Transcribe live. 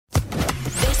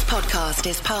podcast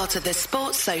is part of the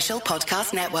Sports Social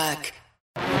Podcast Network.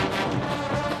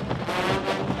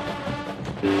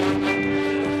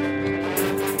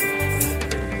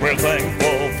 We're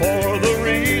thankful for the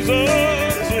reasons,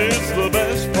 it's the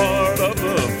best part of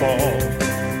the fall.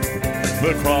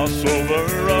 The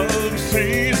crossover of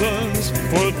seasons,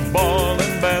 football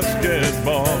and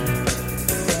basketball.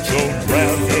 So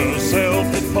grab yourself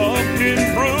a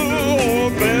pumpkin brew or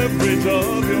beverage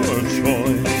of your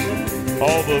choice.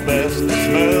 All the best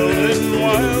smelling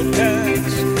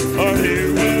Wildcats are here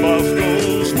with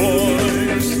Bosco's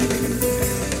boys.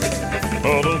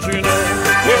 Oh, don't you know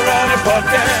we're on a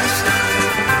podcast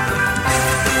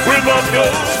with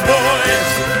Bosco's boys?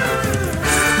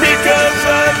 Because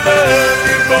I love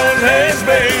you, boneheads,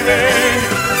 baby.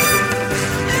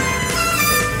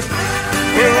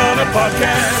 We're on a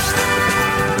podcast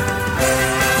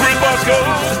with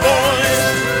Bosco's boys.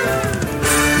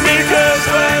 Because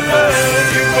I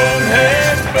love you,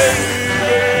 boneheads, baby.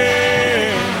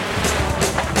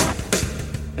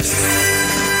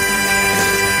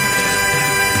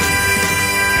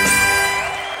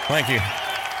 Thank you.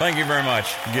 Thank you very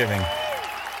much for giving.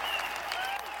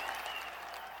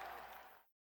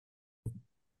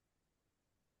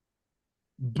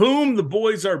 Boom, the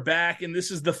boys are back, and this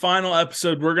is the final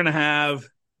episode we're going to have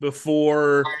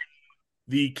before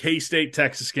the K-State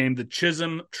Texas game, the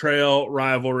Chisholm Trail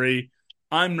rivalry.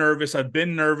 I'm nervous. I've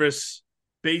been nervous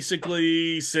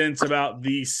basically since about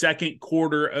the second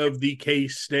quarter of the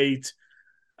K-State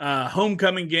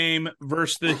homecoming game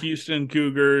versus the Houston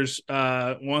Cougars.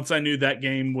 Once I knew that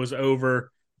game was over,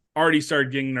 already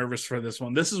started getting nervous for this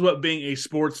one. This is what being a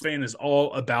sports fan is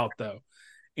all about, though.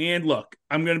 And look,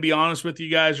 I'm going to be honest with you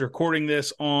guys, recording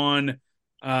this on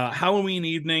Halloween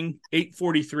evening,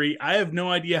 8:43. I have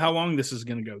no idea how long this is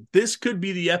going to go. This could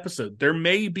be the episode. There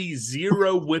may be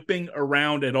zero whipping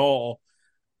around at all,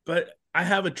 but I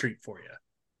have a treat for you.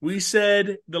 We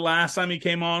said the last time he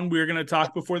came on, we were going to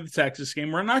talk before the Texas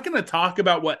game. We're not going to talk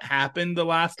about what happened the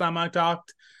last time I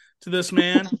talked to this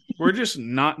man. We're just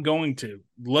not going to.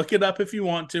 Look it up if you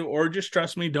want to, or just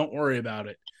trust me, don't worry about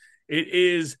it. It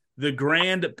is the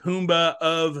grand Pumbaa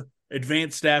of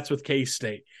advanced stats with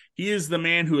K-State. He is the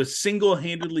man who has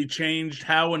single-handedly changed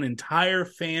how an entire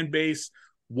fan base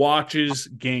watches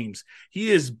games. He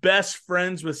is best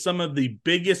friends with some of the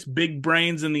biggest big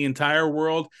brains in the entire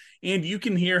world, and you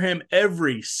can hear him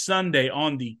every Sunday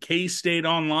on the K-State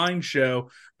Online show.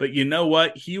 But you know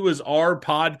what? He was our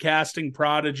podcasting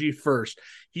prodigy first.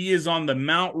 He is on the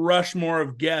Mount Rushmore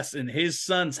of guests, and his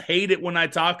sons hate it when I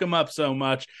talk him up so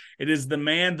much. It is the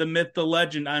man, the myth, the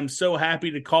legend. I'm so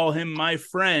happy to call him my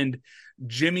friend,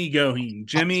 Jimmy Goheen.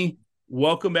 Jimmy,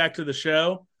 welcome back to the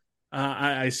show.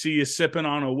 I see you sipping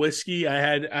on a whiskey. I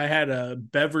had a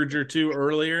beverage or two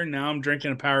earlier. Now I'm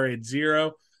drinking a Powerade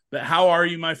Zero. But how are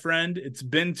you, my friend? It's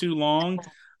been too long.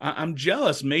 I'm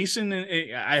jealous. Mason,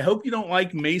 I hope you don't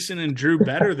like Mason and Drew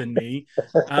better than me,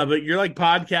 but you're like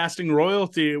podcasting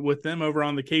royalty with them over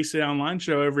on the K-State Online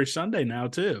show every Sunday now,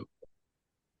 too.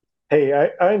 Hey,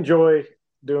 I enjoy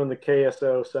doing the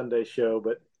KSO Sunday show,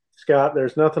 but Scott,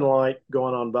 there's nothing like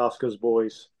going on Bosco's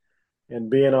Boys and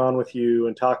being on with you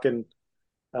and talking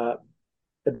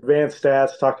advanced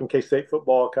stats, talking K-State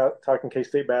football, talking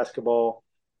K-State basketball.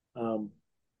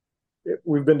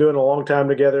 We've been doing it a long time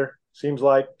together, seems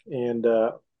like, and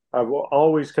I will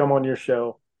always come on your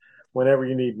show whenever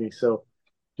you need me. So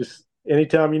just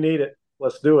anytime you need it,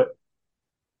 let's do it.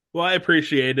 Well, I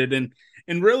appreciate it. And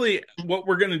really what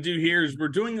we're going to do here is we're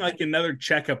doing like another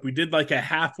checkup. We did like a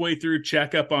halfway through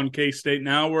checkup on K-State.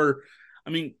 Now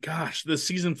the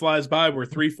season flies by. We're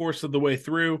 3/4 of the way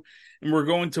through, and we're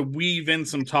going to weave in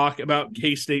some talk about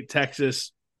K-State,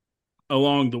 Texas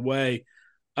along the way.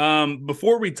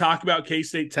 Before we talk about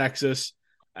K-State, Texas,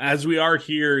 as we are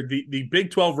here, the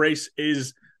Big 12 race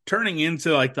is turning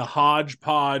into like the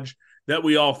hodgepodge that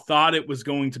we all thought it was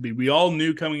going to be. We all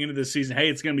knew coming into this season, hey,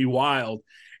 it's going to be wild.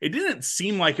 It didn't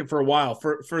seem like it for a while.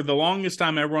 For the longest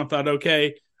time, everyone thought,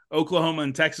 okay, Oklahoma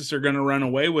and Texas are going to run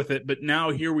away with it. But now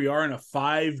here we are in a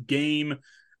 5-team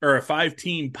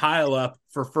pileup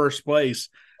for first place.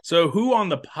 So who on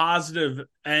the positive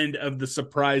end of the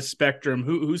surprise spectrum,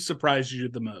 who surprised you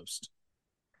the most?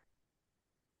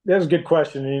 That's a good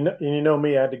question. And you know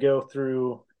me, I had to go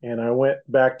through, and I went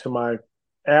back to my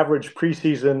average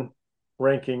preseason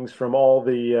rankings from all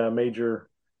the major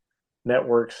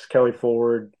networks, Kelly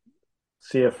Ford,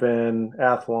 CFN,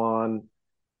 Athlon,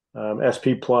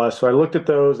 SP Plus. So I looked at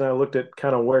those, and I looked at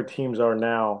kind of where teams are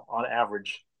now on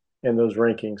average in those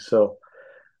rankings. So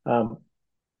I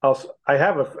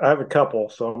have a couple,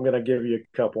 so I'm going to give you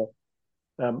a couple.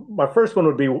 My first one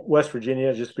would be West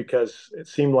Virginia, just because it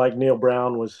seemed like Neil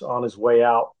Brown was on his way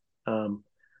out.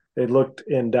 They looked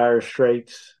in dire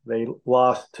straits. They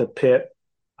lost to Pitt,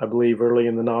 I believe, early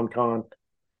in the non-con.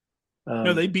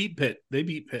 No, they beat Pitt. They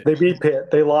beat Pitt. They beat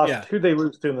Pitt. They lost. Yeah. Who'd they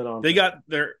lose to in the non-con? They got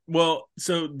their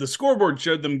so the scoreboard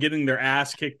showed them getting their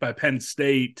ass kicked by Penn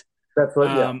State. That's what.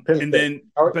 Yeah, Penn State. And then,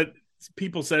 but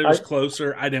people said it was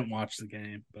closer. I didn't watch the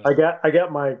game. But. I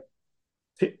got my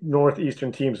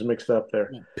Northeastern teams mixed up there.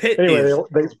 Well, Pitt anyway,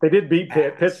 they did beat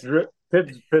Pitt. Pitt's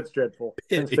dreadful.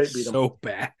 Penn State beat them so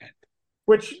bad.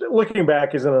 Which, looking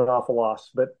back, isn't an awful loss.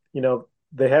 But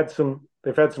they've had some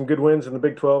good wins in the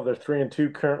Big 12. They're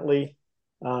 3-2 currently,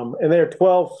 and they're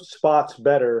 12 spots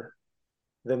better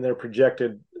than their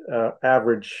projected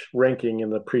average ranking in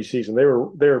the preseason.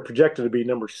 They were projected to be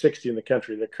number 60 in the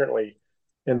country. They're currently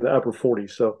in the upper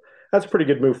 40s, so that's a pretty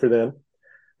good move for them.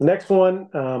 Next one,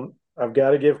 I've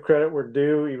got to give credit where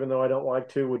due, even though I don't like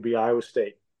to, would be Iowa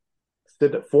State.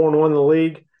 Stood at 4-1 in the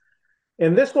league,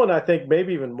 and this one I think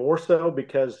maybe even more so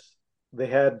because they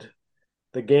had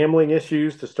the gambling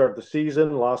issues to start the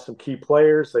season, lost some key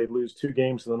players. They lose 2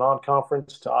 games in the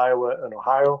non-conference to Iowa and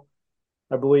Ohio,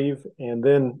 I believe. And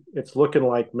then it's looking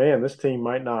like, man, this team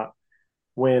might not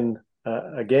win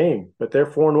a game. But they're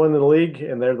 4-1 in the league,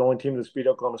 and they're the only team that's beat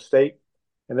Oklahoma State.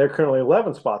 And they're currently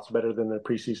 11 spots better than their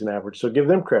preseason average. So give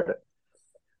them credit.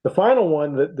 The final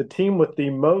one, the team with the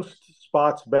most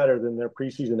spots better than their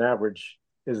preseason average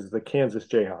is the Kansas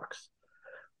Jayhawks.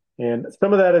 And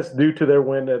some of that is due to their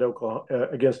win at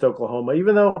against Oklahoma,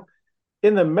 even though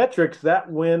in the metrics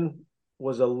that win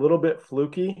was a little bit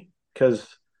fluky because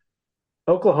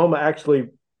Oklahoma actually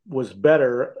was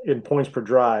better in points per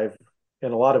drive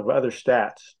and a lot of other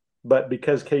stats. But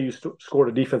because KU scored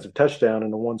a defensive touchdown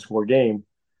in a one-score game,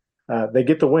 they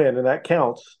get the win, and that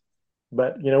counts.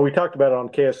 But, we talked about it on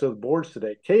KSO boards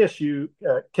today. KU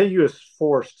has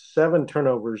forced 7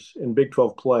 turnovers in Big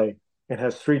 12 play and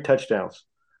has 3 touchdowns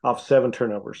off 7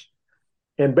 turnovers.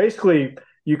 And basically,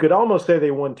 you could almost say they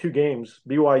won 2 games,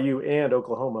 BYU and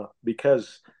Oklahoma,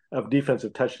 because of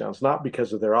defensive touchdowns, not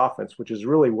because of their offense, which is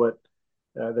really what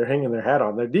they're hanging their hat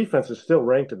on. Their defense is still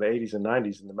ranked in the 80s and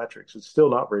 90s in the metrics. It's still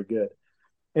not very good.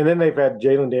 And then they've had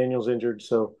Jalen Daniels injured,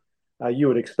 so you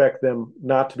would expect them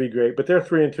not to be great. But they're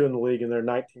 3-2 in the league, and they're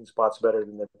 19 spots better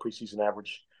than their preseason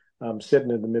average,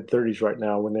 sitting in the mid-30s right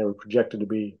now when they were projected to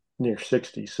be near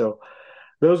 60. So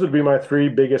those would be my 3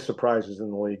 biggest surprises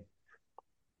in the league.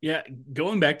 Yeah,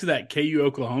 going back to that KU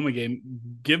Oklahoma game,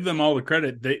 give them all the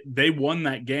credit. They won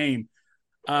that game,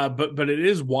 but it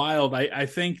is wild. I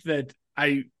think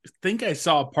I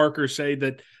saw Parker say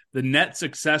that the net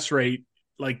success rate,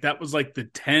 like that was like the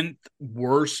 10th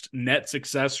worst net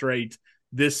success rate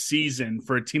this season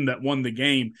for a team that won the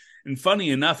game. And funny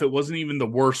enough, it wasn't even the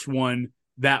worst one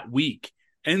that week.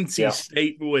 NC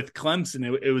State with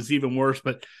Clemson, it was even worse.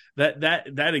 But that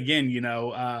again,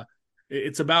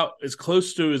 it's about as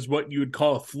close to as what you would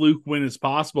call a fluke win as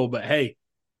possible. But hey,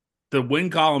 the win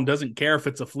column doesn't care if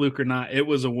it's a fluke or not. It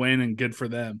was a win and good for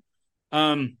them.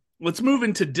 Let's move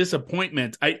into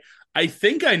disappointment. I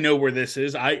think I know where this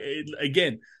is.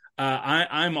 I'm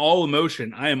all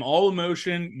emotion. I am all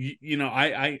emotion.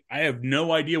 I have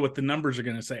no idea what the numbers are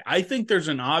going to say. I think there's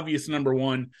an obvious number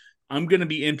one. I'm going to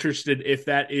be interested if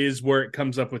that is where it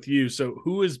comes up with you. So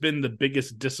who has been the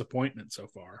biggest disappointment so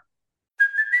far?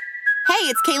 Hey,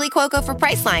 it's Kaylee Cuoco for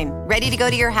Priceline. Ready to go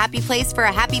to your happy place for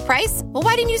a happy price? Well,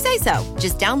 why didn't you say so?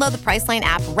 Just download the Priceline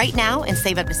app right now and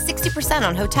save up to 60%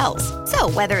 on hotels. So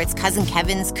whether it's Cousin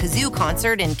Kevin's Kazoo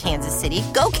Concert in Kansas City,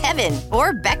 go Kevin,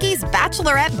 or Becky's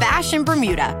Bachelorette Bash in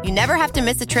Bermuda, you never have to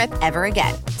miss a trip ever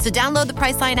again. So download the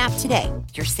Priceline app today.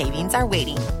 Your savings are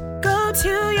waiting. Go to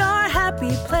your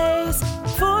happy place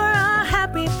for a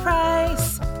happy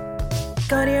price.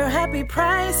 Go to your happy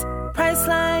price,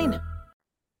 Priceline.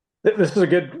 This is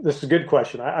a good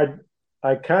question. I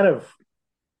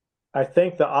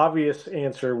think the obvious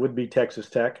answer would be Texas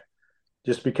Tech,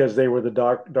 just because they were the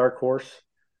dark horse.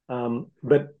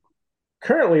 But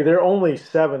currently, they're only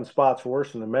 7 spots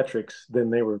worse in the metrics than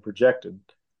they were projected,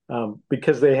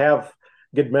 because they have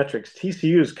good metrics.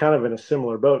 TCU is kind of in a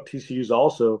similar boat. TCU is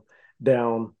also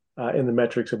down in the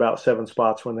metrics about 7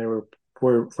 spots when they were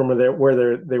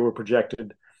they were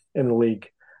projected in the league.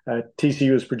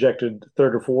 TCU was projected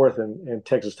 3rd or 4th, and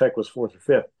Texas Tech was 4th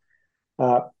or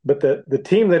 5th. But the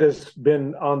team that has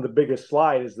been on the biggest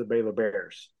slide is the Baylor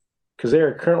Bears, because they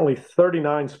are currently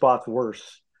 39 spots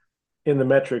worse in the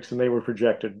metrics than they were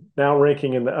projected, now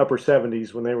ranking in the upper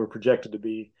 70s when they were projected to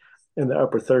be in the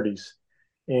upper 30s.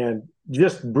 And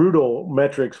just brutal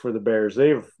metrics for the Bears.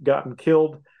 They've gotten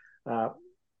killed.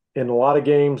 in a lot of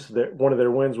games. One of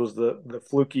their wins was the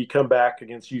fluky comeback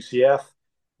against UCF,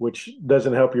 which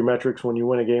doesn't help your metrics when you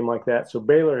win a game like that. So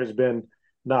Baylor has been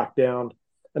knocked down.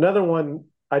 Another one,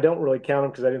 I don't really count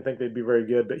them because I didn't think they'd be very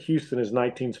good, but Houston is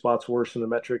 19 spots worse in the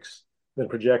metrics than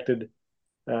projected.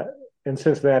 And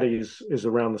Cincinnati is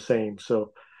around the same.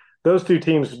 So those two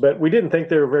teams, but we didn't think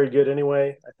they were very good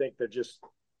anyway. I think they're just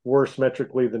worse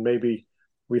metrically than maybe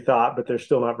we thought, but they're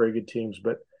still not very good teams.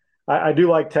 But I do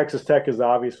like Texas Tech as the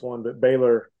obvious one, but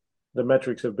Baylor, the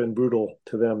metrics have been brutal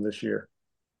to them this year.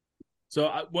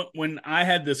 So when I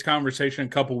had this conversation a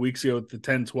couple weeks ago with the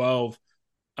 10-12,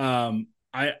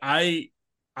 I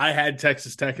had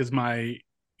Texas Tech as my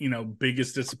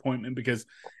biggest disappointment because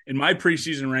in my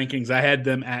preseason rankings I had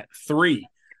them at 3.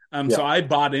 So I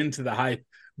bought into the hype.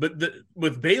 But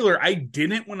with Baylor, I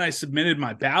didn't when I submitted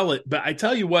my ballot. But I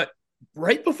tell you what,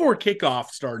 right before kickoff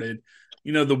started,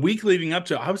 the week leading up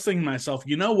to it, I was thinking to myself,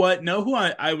 you know what? Know who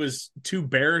I was too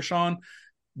bearish on?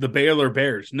 The Baylor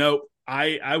Bears. No,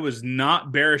 I was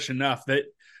not bearish enough that,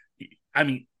 I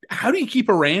mean, how do you keep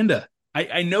Aranda?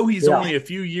 I know he's only a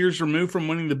few years removed from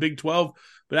winning the Big 12,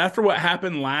 but after what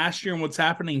happened last year and what's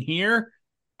happening here,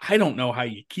 I don't know how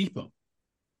you keep him.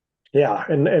 Yeah,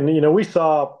 and we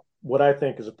saw what I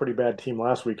think is a pretty bad team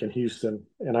last week in Houston,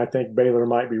 and I think Baylor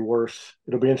might be worse.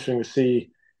 It'll be interesting to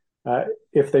see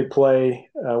if they play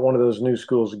one of those new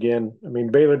schools again. I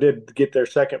mean, Baylor did get their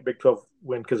second Big 12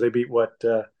 win because they beat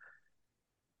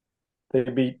they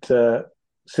beat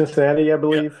Cincinnati, I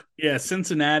believe. Yeah,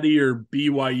 Cincinnati or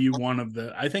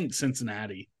BYU, I think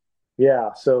Cincinnati.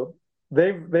 Yeah, so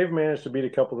they've managed to beat a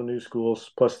couple of the new schools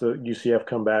plus the UCF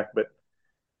comeback, but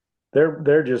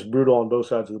they're just brutal on both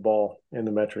sides of the ball in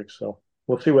the metrics. So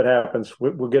we'll see what happens.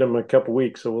 We'll get them in a couple of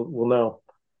weeks, so we'll know.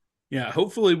 Yeah,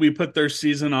 hopefully we put their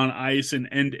season on ice and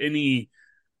end any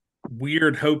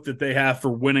weird hope that they have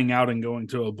for winning out and going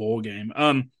to a bowl game.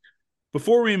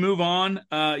 Before we move on,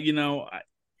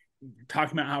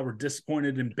 talking about how we're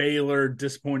disappointed in Baylor,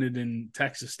 disappointed in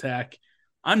Texas Tech.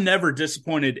 I'm never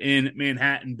disappointed in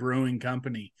Manhattan Brewing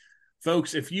Company.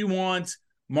 Folks, if you want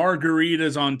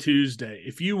margaritas on Tuesday,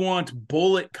 if you want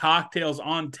bullet cocktails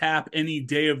on tap any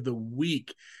day of the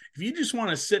week, if you just want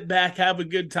to sit back, have a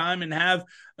good time, and have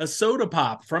a soda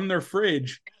pop from their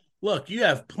fridge, look, you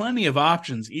have plenty of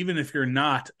options, even if you're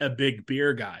not a big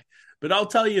beer guy. But I'll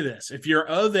tell you this: if you're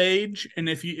of age and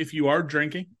if you are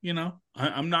drinking,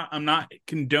 I'm not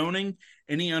condoning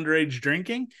any underage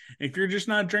drinking. If you're just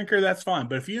not a drinker, that's fine.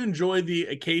 But if you enjoy the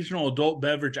occasional adult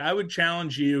beverage, I would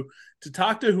challenge you to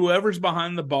talk to whoever's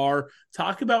behind the bar,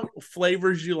 talk about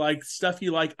flavors you like, stuff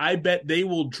you like. I bet they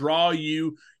will draw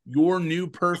you your new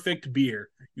perfect beer,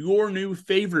 your new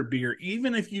favorite beer,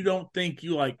 even if you don't think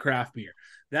you like craft beer.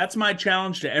 That's my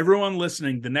challenge to everyone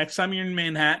listening. The next time you're in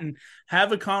Manhattan,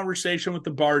 have a conversation with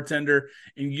the bartender,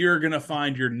 and you're going to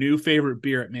find your new favorite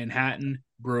beer at Manhattan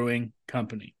Brewing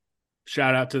Company.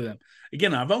 Shout out to them.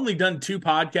 Again, I've only done 2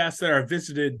 podcasts there. I've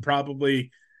visited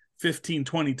probably 15,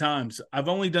 20 times. I've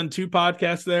only done 2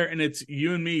 podcasts there, and it's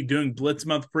you and me doing Blitz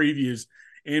Month previews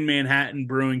in Manhattan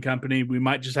Brewing Company. We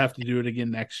might just have to do it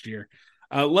again next year.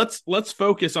 Let's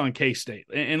focus on K-State,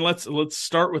 and let's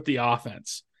start with the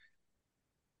offense.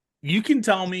 You can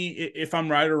tell me if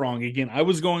I'm right or wrong. Again, I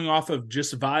was going off of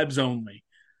just vibes only,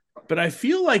 but I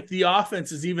feel like the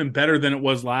offense is even better than it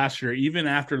was last year, even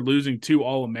after losing 2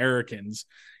 All-Americans,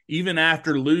 even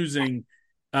after losing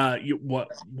what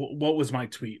was my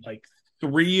tweet? Like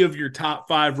 3 of your top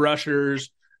 5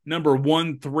 rushers, number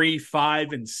 1, 3,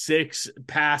 5, and 6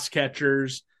 pass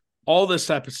catchers, all this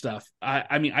type of stuff.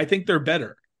 I mean, I think they're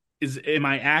better. Am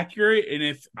I accurate? And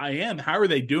if I am, how are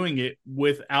they doing it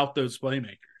without those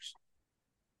playmakers?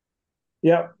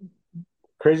 Yeah.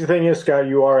 Crazy thing is, Scott,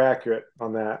 you are accurate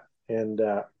on that. And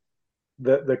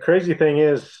the crazy thing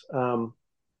is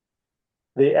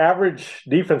the average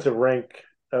defensive rank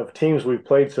of teams we've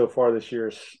played so far this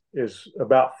year is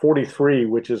about 43,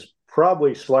 which is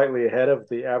probably slightly ahead of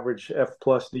the average F+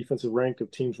 defensive rank of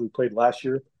teams we played last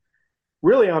year.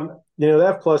 Really,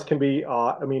 the F+ can be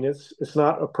I mean, it's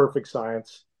not a perfect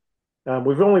science.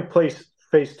 We've only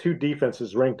faced 2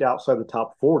 defenses ranked outside the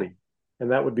top 40,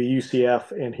 and that would be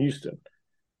UCF and Houston.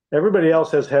 Everybody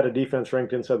else has had a defense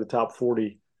ranked inside the top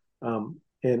 40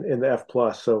 in the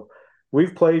F+. So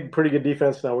we've played pretty good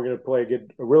defense. Now we're going to play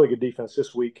a really good defense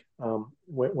this week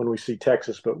when we see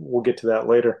Texas, but we'll get to that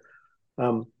later.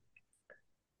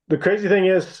 The crazy thing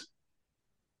is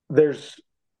there's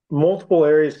multiple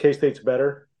areas K-State's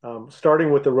better,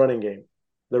 starting with the running game.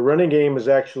 The running game is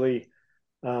actually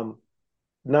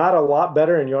not a lot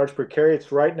better in yards per carry.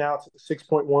 Right now it's at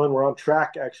 6.1. We're on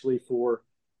track actually for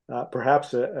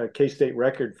perhaps a K-State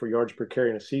record for yards per carry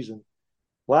in a season.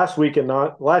 Last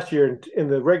year in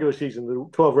the regular season, the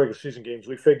 12 regular season games,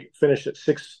 we finished at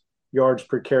 6 yards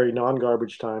per carry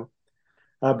non-garbage time.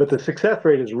 But the success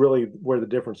rate is really where the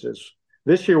difference is.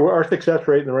 This year, our success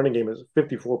rate in the running game is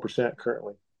 54%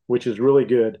 currently, which is really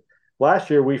good.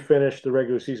 Last year, we finished the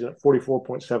regular season at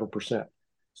 44.7%.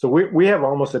 So we have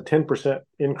almost a 10%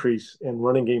 increase in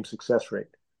running game success rate.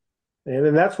 And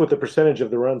then that's with the percentage of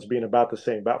the runs being about the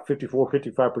same, about 54,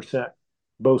 55%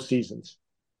 both seasons.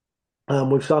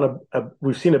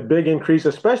 We've seen a big increase,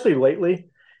 especially lately,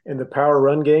 in the power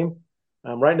run game.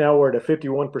 Right now, we're at a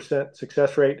 51%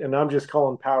 success rate, and I'm just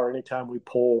calling power anytime we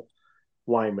pull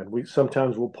linemen.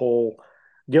 Sometimes we'll pull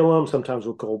Gillum, sometimes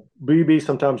we'll pull BB,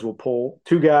 sometimes we'll pull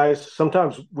 2 guys.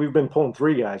 Sometimes we've been pulling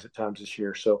 3 guys at times this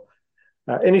year. So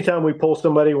anytime we pull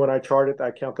somebody, when I chart it,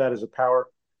 I count that as a power.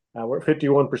 We're at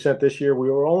 51% this year. We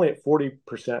were only at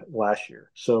 40% last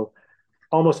year. So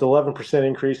almost 11%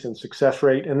 increase in success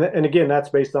rate. And again, that's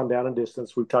based on down and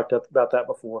distance. We've talked about that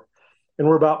before. And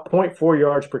we're about 0.4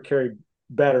 yards per carry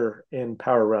better in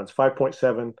power runs,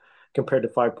 5.7 compared to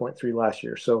 5.3 last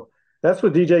year. So that's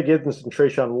with DJ Giddens and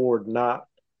Trayshawn Ward, not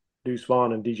Deuce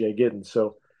Vaughn and DJ Giddens.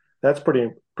 So that's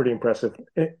pretty impressive.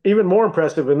 Even more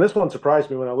impressive, and this one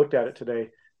surprised me when I looked at it today,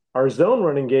 our zone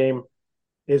running game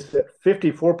is at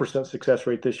 54% success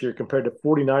rate this year compared to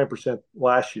 49%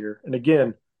 last year. And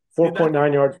again,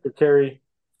 4.9 yards per carry,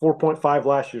 4.5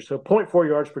 last year. So 0.4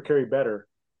 yards per carry better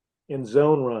in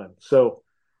zone run. So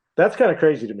that's kind of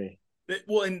crazy to me.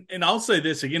 Well, and I'll say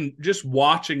this again, just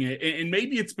watching it, and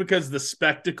maybe it's because the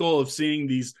spectacle of seeing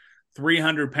these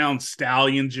 300-pound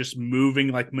stallions just moving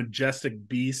like majestic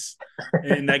beasts,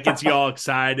 and that gets you all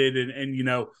excited. And you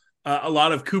know, a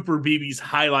lot of Cooper Beebe's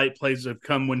highlight plays have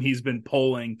come when he's been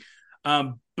polling.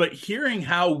 But hearing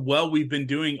how well we've been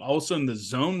doing also in the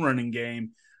zone running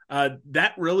game,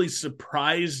 that really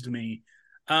surprised me.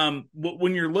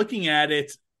 When you're looking at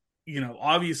it, you know,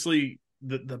 obviously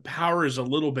the power is a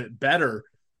little bit better.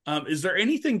 Is there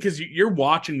anything, because you're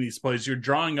watching these plays, you're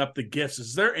drawing up the gifts,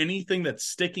 is there anything that's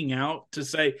sticking out to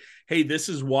say, hey, this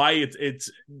is why it's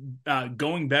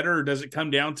going better? Or does it come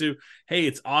down to, hey,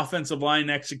 it's offensive line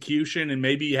execution, and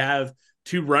maybe you have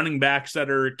 2 running backs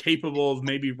that are capable of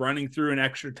maybe running through an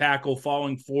extra tackle,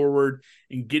 falling forward,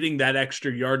 and getting that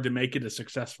extra yard to make it a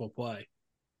successful play?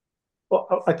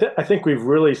 Well, I think we've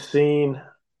really seen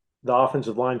the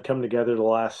offensive line come together the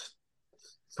last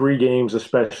 3 games,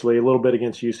 especially a little bit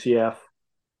against UCF.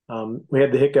 We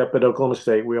had the hiccup at Oklahoma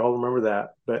State. We all remember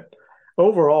that. But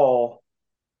overall,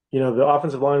 you know, the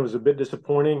offensive line was a bit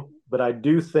disappointing, but I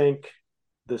do think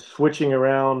the switching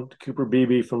around Cooper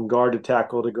Beebe from guard to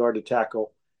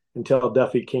tackle until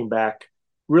Duffy came back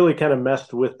really kind of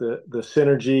messed with the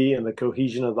synergy and the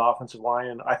cohesion of the offensive line.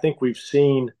 And I think we've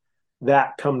seen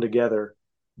that come together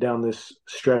down this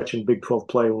stretch in Big 12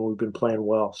 play when we've been playing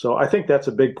well. So I think that's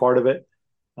a big part of it.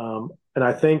 And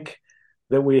I think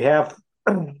that we have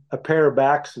a pair of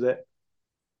backs that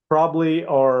probably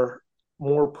are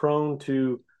more prone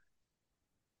to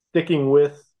sticking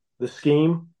with the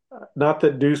scheme. Not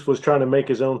that Deuce was trying to make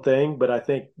his own thing, but I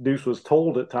think Deuce was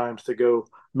told at times to go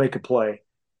make a play.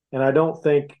 And I don't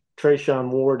think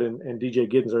Trayshawn Ward and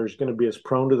DJ Giddens are going to be as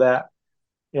prone to that.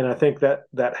 And I think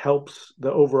that helps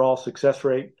the overall success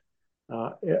rate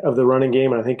of the running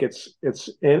game. And I think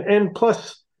and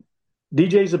plus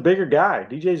DJ's a bigger guy.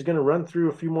 DJ's going to run through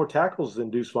a few more tackles than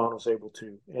Deuce Vaughn was able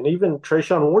to. And even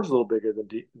Trayshawn Ward's a little bigger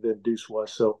than Deuce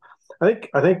was. So I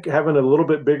think having a little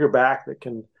bit bigger back that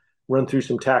can run through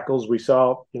some tackles. We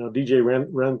saw, you know, DJ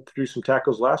ran through some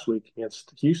tackles last week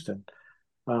against Houston.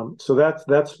 So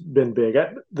that's been big.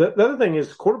 The other thing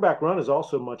is quarterback run is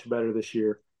also much better this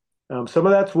year. Some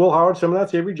of that's Will Howard, some of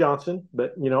that's Avery Johnson.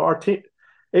 But, you know, our team,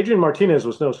 Adrian Martinez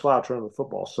was no slouch running the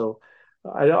football. So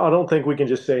I don't think we can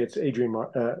just say it's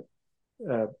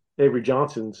Avery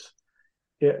Johnson's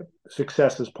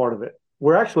success is part of it.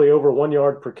 We're actually over 1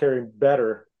 yard per carry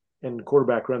better in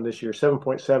quarterback run this year,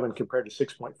 7.7 compared to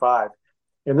 6.5.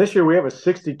 And this year we have a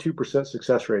 62%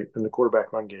 success rate in the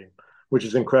quarterback run game, which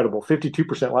is incredible.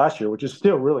 52% last year, which is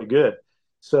still really good.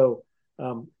 So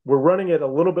we're running it a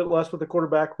little bit less with the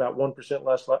quarterback, about 1%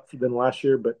 less than last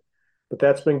year, but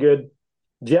that's been good.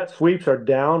 Jet sweeps are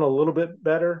down a little bit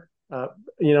better.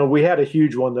 You know, we had a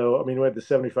huge one, though. I mean, we had the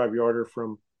 75-yarder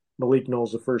from Malik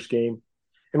Knowles the first game.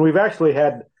 And we've actually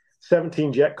had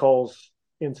 17 jet calls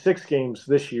in 6 games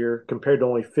this year compared to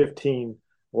only 15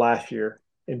 last year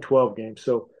in 12 games.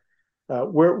 So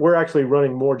we're actually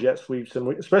running more jet sweeps, and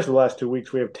especially the last 2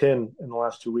 weeks. We have 10 in the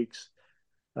last 2 weeks.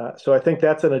 So I think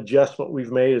that's an adjustment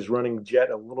we've made, is running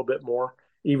jet a little bit more,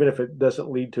 even if it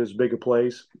doesn't lead to as big of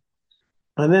plays.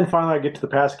 And then finally, I get to the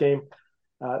pass game.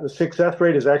 The success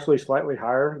rate is actually slightly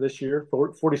higher this year,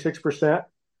 46%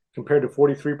 compared to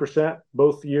 43%,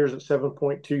 both years at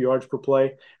 7.2 yards per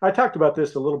play. I talked about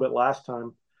this a little bit last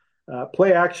time.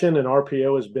 Play action and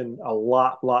RPO has been a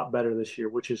lot better this year,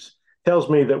 which tells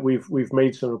me that we've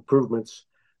made some improvements.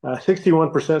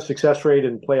 61% success rate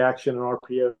in play action and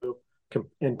RPO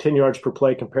and 10 yards per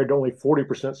play compared to only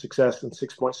 40% success and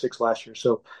 6.6 last year.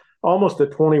 So almost a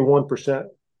 21%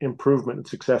 improvement in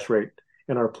success rate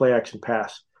in our play action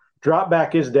pass. Drop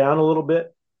back is down a little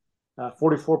bit,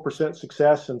 44%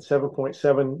 success and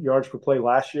 7.7 yards per play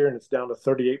last year, and it's down to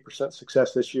 38%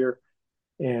 success this year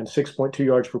and 6.2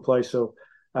 yards per play. So,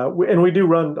 we do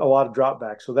run a lot of drop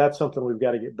back, so that's something we've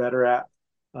got to get better at.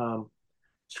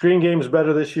 Screen game is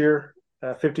better this year,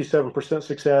 57%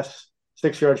 success,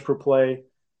 6 yards per play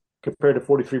compared to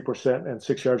 43% and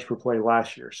 6 yards per play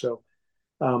last year. So,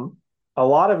 a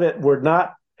lot of it, we're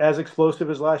not as explosive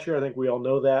as last year. I think we all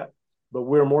know that, but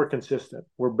we're more consistent.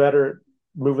 We're better at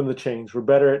moving the chains. We're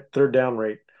better at third down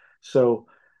rate. So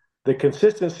the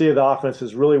consistency of the offense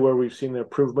is really where we've seen the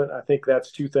improvement. I think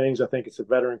that's two things. I think it's a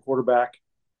veteran quarterback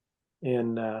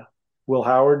in Will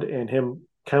Howard and him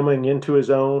coming into his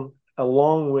own,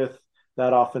 along with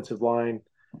that offensive line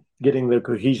getting the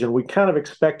cohesion. We kind of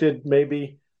expected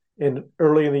maybe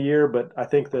early in the year, but I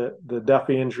think the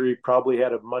Duffy injury probably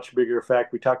had a much bigger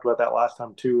effect. We talked about that last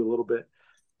time too, a little bit.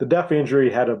 The Duffy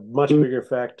injury had a much bigger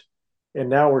effect, and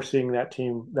now we're seeing that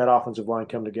offensive line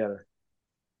come together.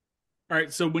 All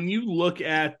right, so when you look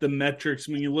at the metrics,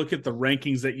 when you look at the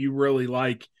rankings that you really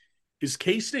like, is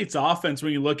K-State's offense,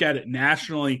 when you look at it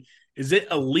nationally, is it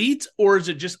elite or is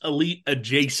it just elite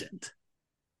adjacent?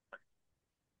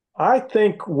 I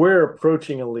think we're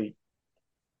approaching elite.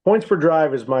 Points per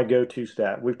drive is my go-to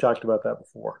stat. We've talked about that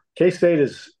before. K-State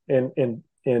is in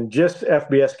just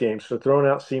FBS games, so throwing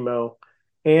out SEMO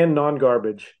and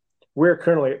non-garbage, we're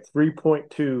currently at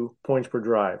 3.2 points per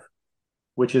drive,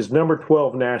 which is number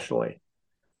 12 nationally.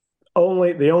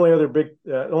 The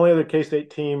only other K-State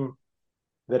team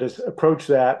that has approached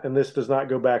that, and this does not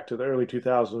go back to the early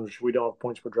 2000s, which we don't have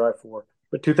points per drive for,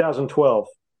 but 2012,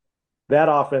 that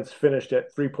offense finished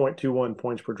at 3.21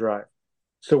 points per drive.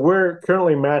 So we're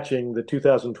currently matching the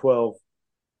 2012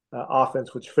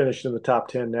 offense, which finished in the top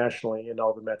 10 nationally in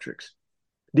all the metrics.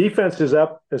 Defense is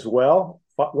up as well,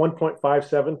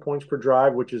 1.57 points per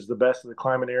drive, which is the best of the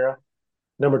Kleiman era.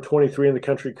 Number 23 in the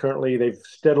country currently. They've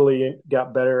steadily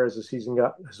got better as the season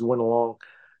has went along.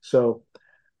 So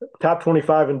top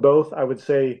 25 in both. I would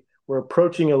say we're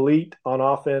approaching elite on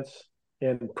offense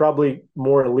and probably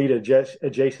more elite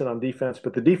adjacent on defense,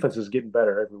 but the defense is getting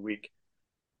better every week.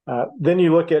 Then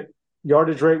you look at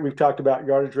yardage rate. We've talked about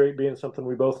yardage rate being something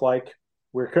we both like.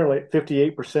 We're currently at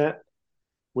 58%,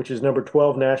 which is number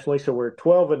 12 nationally. So we're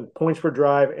 12 in points per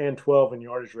drive and 12 in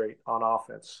yardage rate on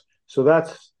offense. So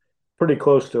that's pretty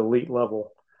close to elite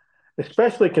level,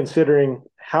 especially considering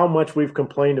how much we've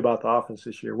complained about the offense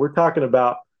this year. We're talking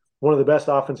about one of the best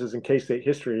offenses in K-State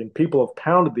history, and people have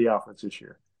pounded the offense this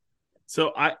year.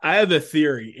 So I have a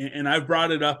theory, and I've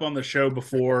brought it up on the show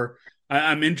before.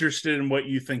 I'm interested in what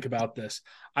you think about this.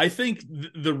 I think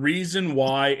the reason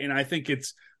why, and I think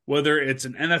it's whether it's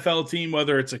an NFL team,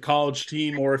 whether it's a college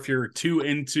team, or if you're too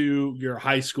into your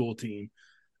high school team,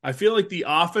 I feel like the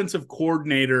offensive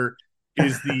coordinator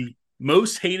is the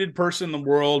most hated person in the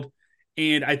world.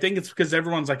 And I think it's because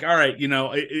everyone's like, all right,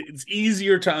 it's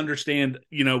easier to understand,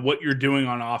 what you're doing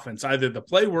on offense. Either the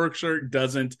play works or it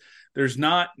doesn't. There's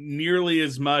not nearly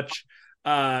as much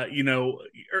or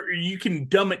you can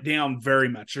dumb it down very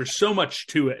much. There's so much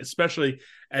to it, especially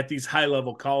at these high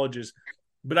level colleges.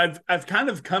 But I've kind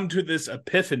of come to this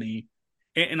epiphany,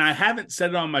 and I haven't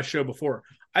said it on my show before.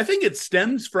 I think it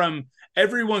stems from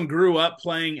everyone grew up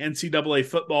playing NCAA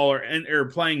football or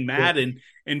playing Madden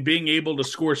and being able to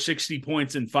score 60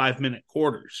 points in 5-minute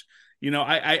quarters.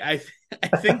 I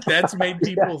think that's made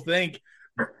people think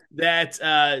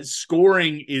that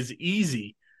scoring is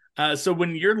easy. So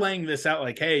when you're laying this out,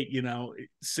 like, hey,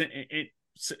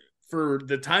 for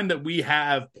the time that we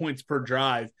have points per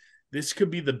drive, this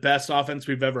could be the best offense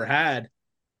we've ever had.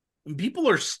 And people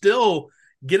are still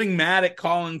getting mad at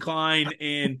Colin Klein.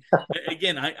 And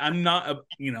again, I'm not,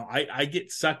 I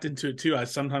get sucked into it too. I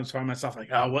sometimes find myself like,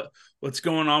 oh, what's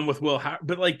going on with Will Howard?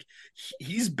 But like,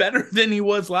 he's better than he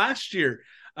was last year.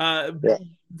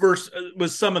 Versus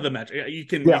with some of the metrics, you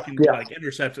can like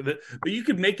intercept it, but you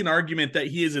could make an argument that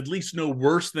he is at least no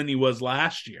worse than he was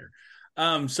last year.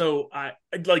 So I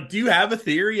like, do you have a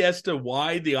theory as to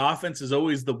why the offense is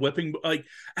always the whipping? Like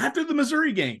after the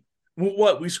Missouri game,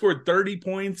 we scored 30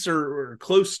 points or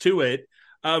close to it.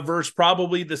 versus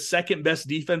probably the second best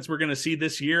defense we're going to see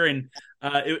this year. And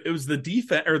it was the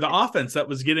defense or the offense that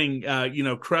was getting,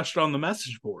 crushed on the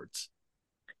message boards.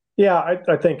 Yeah,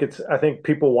 I think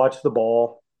people watch the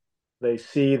ball. They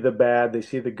see the bad, they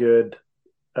see the good.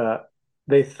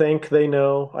 They think they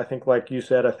know. I think, like you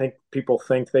said, I think people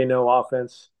think they know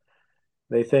offense.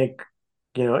 They think,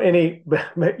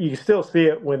 you still see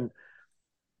it when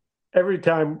every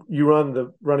time you run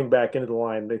the running back into the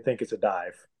line, they think it's a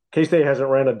dive. K-State hasn't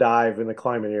ran a dive in the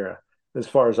Kleiman era, as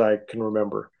far as I can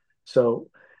remember. So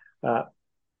the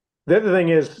other thing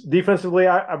is defensively,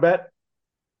 I bet,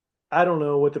 I don't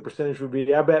know what the percentage would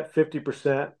be. I bet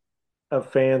 50%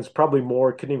 of fans, probably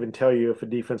more, couldn't even tell you if a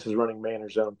defense is running man or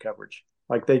zone coverage.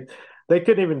 Like they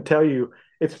couldn't even tell you.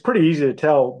 It's pretty easy to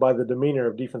tell by the demeanor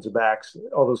of defensive backs,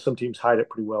 although some teams hide it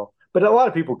pretty well. But a lot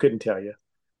of people couldn't tell you.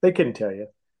 They couldn't tell you.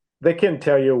 They couldn't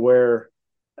tell you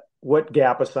what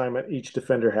gap assignment each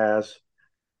defender has,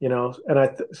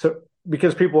 so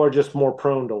because people are just more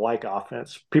prone to like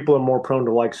offense. People are more prone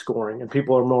to like scoring, and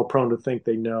people are more prone to think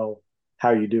they know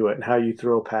how you do it and how you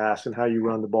throw a pass and how you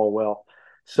run the ball well.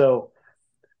 So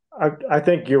I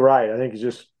think you're right. I think it's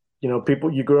just,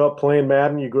 people, you grew up playing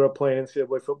Madden, you grew up playing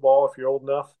NCAA football if you're old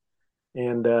enough,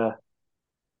 and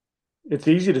it's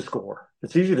easy to score.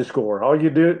 It's easy to score. All you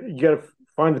do, you got to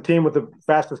find the team with the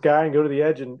fastest guy and go to the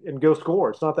edge and go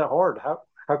score. It's not that hard.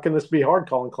 How can this be hard,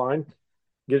 Colin Klein?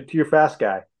 Get it to your fast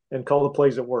guy and call the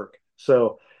plays at work.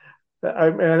 So I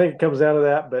think it comes down to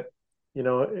that. But,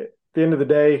 at the end of the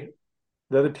day,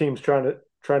 the other team's trying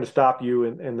to stop you,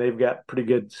 and they've got pretty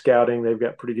good scouting. They've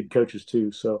got pretty good coaches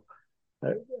too. So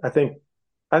I think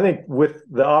with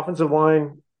the offensive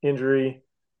line injury,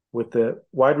 with the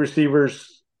wide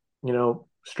receivers,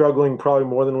 struggling probably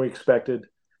more than we expected,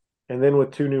 and then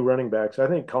with two new running backs, I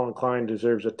think Colin Klein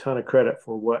deserves a ton of credit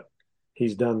for what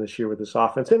he's done this year with this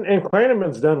offense. And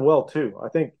Kleineman's done well too. I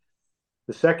think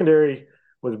the secondary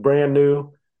was brand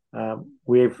new.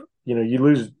 You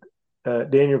lose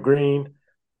Daniel Green,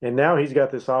 and now he's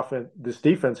got this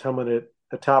defense humming at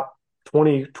a top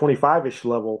 20, 25-ish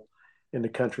level in the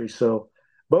country. So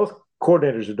both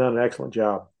coordinators have done an excellent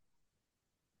job.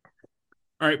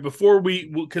 All right, before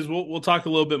because we'll talk a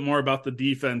little bit more about the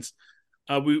defense.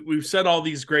 We've said all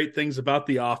these great things about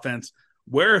the offense.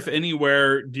 Where, if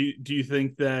anywhere, do you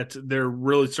think that they're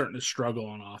really starting to struggle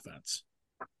on offense?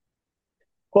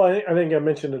 Well, I think I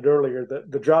mentioned it earlier.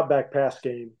 The drop back pass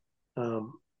game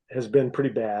has been pretty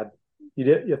bad. You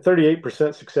did a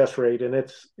 38% success rate, and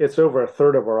it's over a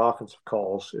third of our offensive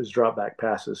calls is drop back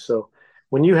passes. So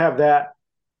when you have that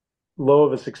low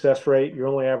of a success rate, you're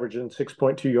only averaging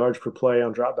 6.2 yards per play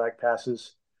on drop back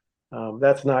passes.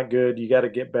 That's not good. You got to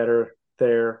get better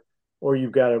there, or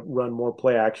you've got to run more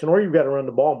play action, or you've got to run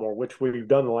the ball more, which we've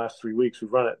done the last 3 weeks.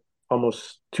 We've run it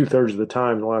almost 2/3 of the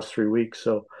time in the last 3 weeks.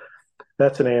 So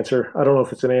that's an answer. I don't know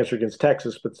if it's an answer against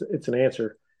Texas, but it's an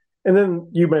answer. And then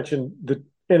you mentioned the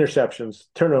interceptions,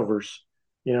 turnovers.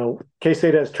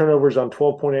 K-State has turnovers on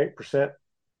 12.8%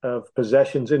 of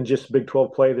possessions in just Big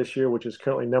 12 play this year, which is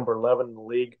currently number 11 in the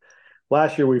league.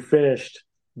 Last year, we finished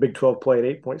Big 12 play at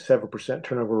 8.7%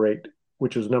 turnover rate,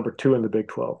 which was number 2 in the Big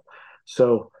 12.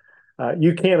 So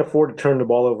you can't afford to turn the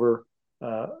ball over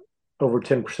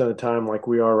 10% of the time like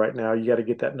we are right now. You got to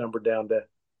get that number down to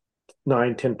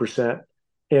 9-10%.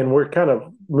 And we're kind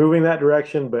of moving that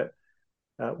direction, but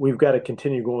we've got to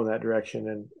continue going that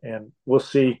direction. And we'll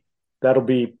see. That'll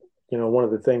be, one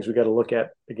of the things we got to look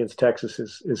at against Texas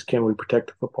is can we protect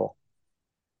the football?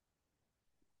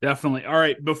 Definitely. All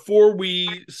right. Before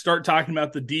we start talking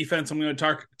about the defense, I'm going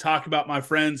to talk about my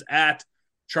friends at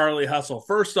Charlie Hustle.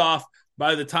 First off,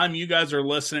 by the time you guys are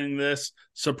listening to this,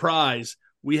 surprise,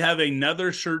 we have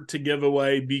another shirt to give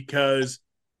away because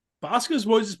Bosco's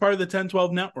Boys is part of the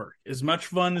 1012 network. As much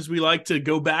fun as we like to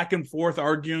go back and forth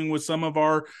arguing with some of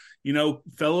our,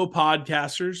 fellow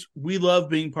podcasters, we love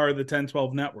being part of the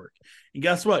 1012 network. And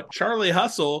guess what? Charlie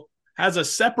Hustle has a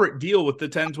separate deal with the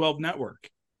 1012 network.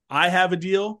 I have a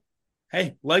deal.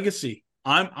 Hey, legacy.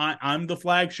 I'm the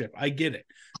flagship. I get it.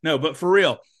 No, but for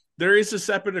real, there is a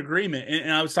separate agreement.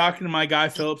 And I was talking to my guy,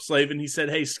 Philip Slave, and he said,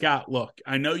 hey, Scott, look,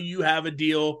 I know you have a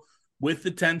deal with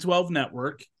the 1012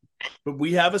 network, but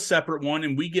we have a separate one,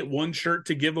 and we get one shirt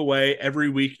to give away every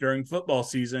week during football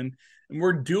season, and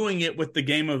we're doing it with the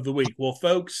game of the week. Well,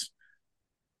 folks,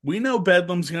 we know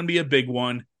Bedlam's going to be a big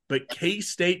one, but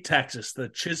K-State, Texas, the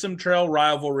Chisholm Trail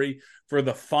rivalry for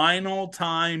the final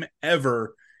time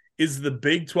ever is the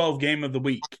Big 12 game of the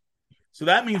week. So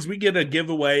that means we get to give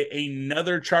away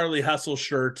another Charlie Hustle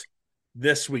shirt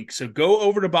this week. So go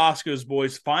over to Bosco's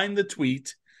Boys, find the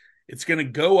tweet. It's going to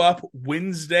go up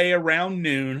Wednesday around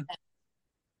noon.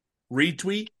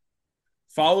 retweet,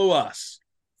 follow us,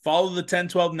 follow the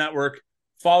 1012 network,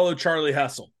 follow Charlie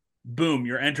Hustle. Boom,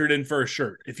 you're entered in for a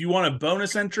shirt. If you want a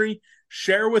bonus entry,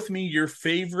 share with me your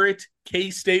favorite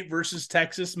K-State versus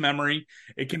Texas memory.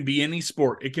 It can be any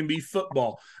sport. It can be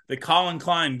football, the Colin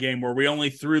Klein game where we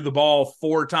only threw the ball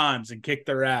 4 times and kicked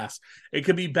their ass. It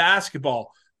could be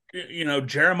basketball.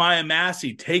 Jeremiah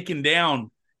Massey taking down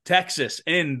Texas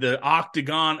in the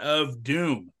Octagon of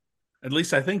Doom. At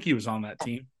least I think he was on that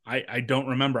team. I don't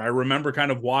remember. I remember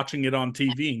kind of watching it on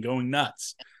TV and going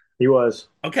nuts. He was.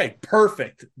 Okay,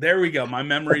 perfect. There we go. My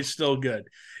memory's still good.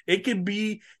 It could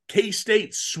be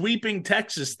K-State sweeping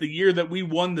Texas the year that we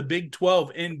won the Big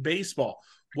 12 in baseball.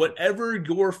 Whatever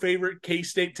your favorite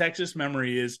K-State Texas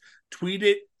memory is, tweet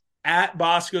it at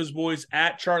Bosco's Boys,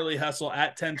 at Charlie Hustle,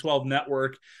 at 1012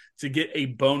 Network to get a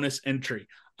bonus entry.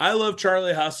 I love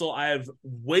Charlie Hustle. I have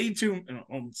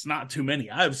it's not too many.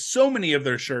 I have so many of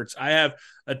their shirts. I have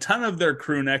a ton of their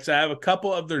crew necks. I have a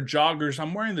couple of their joggers.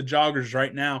 I'm wearing the joggers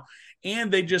right now.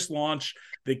 And they just launched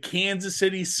the Kansas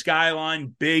City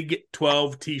Skyline Big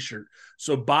 12 t-shirt.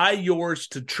 So buy yours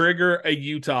to trigger a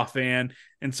Utah fan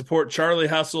and support Charlie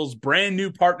Hustle's brand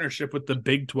new partnership with the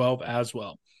Big 12 as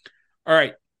well. All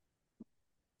right.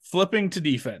 Flipping to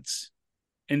defense.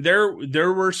 And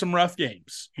there were some rough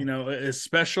games,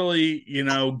 especially,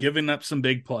 giving up some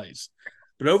big plays.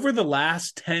 But over the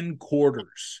last 10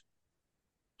 quarters,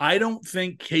 I don't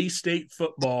think K-State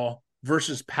football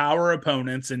versus power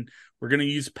opponents, and we're going to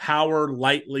use power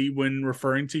lightly when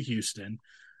referring to Houston,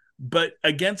 but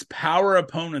against power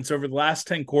opponents over the last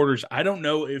 10 quarters, I don't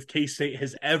know if K-State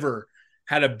has ever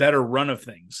had a better run of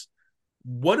things.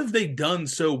 What have they done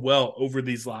so well over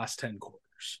these last 10 quarters?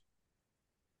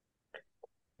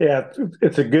 Yeah,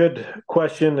 it's a good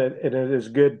question, and it is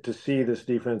good to see this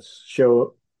defense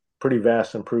show pretty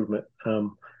vast improvement.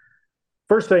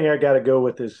 First thing I got to go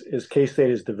with is K-State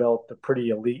has developed a pretty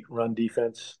elite run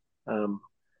defense. I'm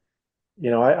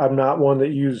not one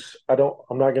that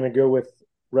I'm not going to go with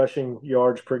rushing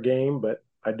yards per game, but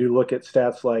I do look at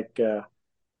stats like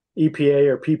EPA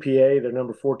or PPA. They're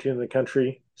number 14 in the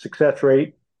country. Success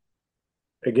rate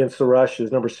against the rush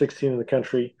is number 16 in the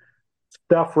country.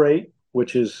 Stuff rate,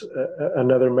 which is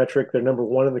another metric, they're number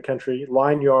 1 in the country.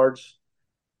 Line yards,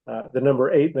 they're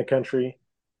number 8 in the country.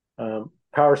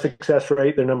 Power success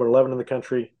rate, they're number 11 in the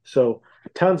country. So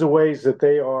tons of ways that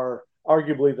they are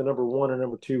arguably the number 1 or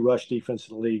number 2 rush defense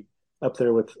in the league, up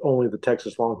there with only the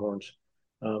Texas Longhorns.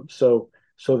 So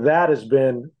that has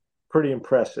been pretty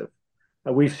impressive.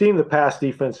 We've seen the pass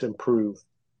defense improve.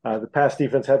 The pass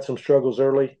defense had some struggles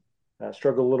early,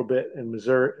 struggled a little bit in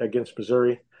against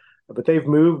Missouri. But they've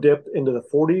moved up into the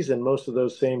 40s in most of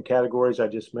those same categories I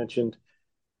just mentioned,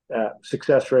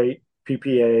 success rate,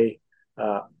 PPA,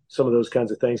 some of those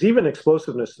kinds of things. Even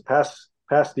explosiveness, the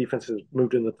pass defense has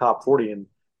moved in the top 40 in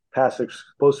pass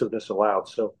explosiveness allowed.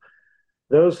 So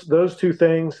those two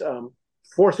things,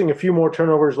 forcing a few more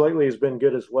turnovers lately has been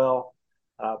good as well.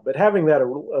 But having that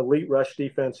elite rush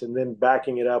defense and then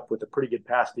backing it up with a pretty good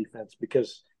pass defense,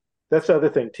 because that's the other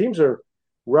thing. Teams are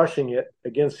rushing it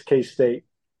against K-State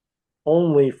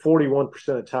only 41%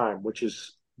 of the time, which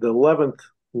is the 11th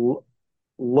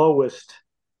lowest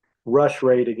rush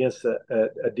rate against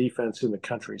a defense in the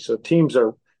country. So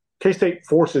K-State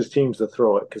forces teams to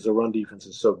throw it because the run defense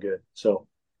is so good. So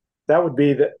that would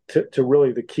be to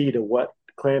really the key to what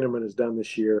Klanderman has done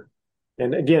this year.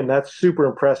 And again, that's super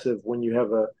impressive when you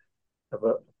have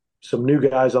some new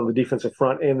guys on the defensive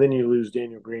front, and then you lose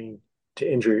Daniel Green to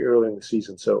injury early in the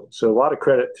season. So a lot of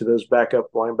credit to those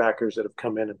backup linebackers that have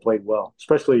come in and played well,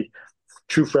 especially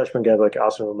true freshman guys like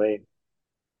Austin Romaine.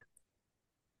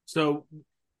 So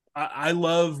I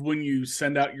love when you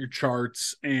send out your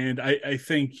charts, and I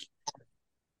think,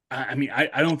 I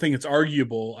don't think it's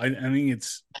arguable. I think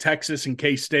it's Texas and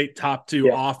K-State, top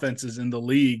 2 offenses in the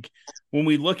league. When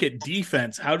we look at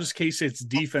defense, how does K-State's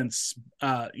defense,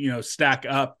 stack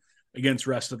up against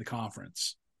rest of the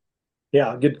conference?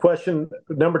 Yeah, good question.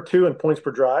 Number 2 in points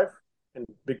per drive in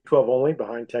Big 12 only,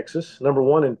 behind Texas. Number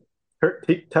 1 in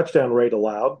touchdown rate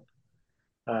allowed.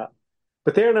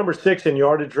 But they're number 6 in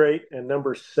yardage rate and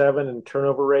number 7 in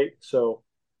turnover rate. So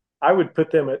I would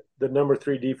put them at the number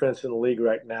 3 defense in the league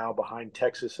right now, behind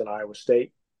Texas and Iowa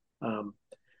State.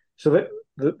 So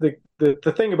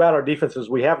the thing about our defense is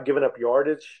we have given up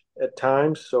yardage at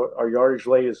times. So our yardage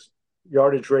rate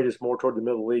is more toward the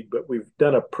middle of the league, but we've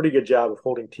done a pretty good job of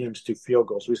holding teams to field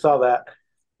goals. We saw that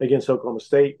against Oklahoma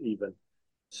State even.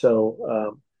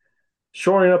 So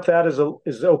shoring up that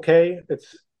is okay.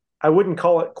 I wouldn't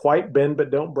call it quite bend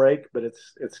but don't break, but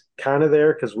it's kind of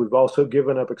there because we've also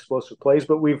given up explosive plays.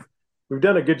 But we've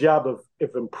done a good job of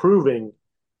improving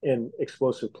in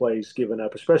explosive plays given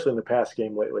up, especially in the pass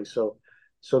game lately. So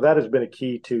that has been a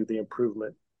key to the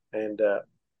improvement. And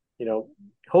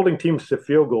holding teams to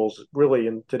field goals really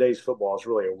in today's football is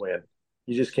really a win.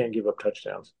 You just can't give up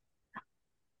touchdowns.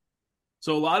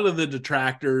 So a lot of the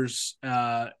detractors,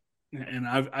 and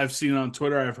I've seen it on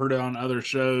Twitter, I've heard it on other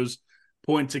shows,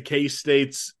 point to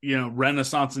K-State's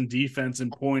renaissance in defense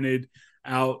and pointed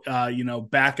out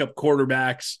backup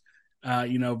quarterbacks,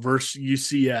 versus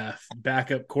UCF,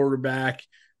 backup quarterback,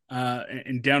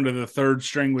 and down to the third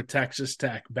string with Texas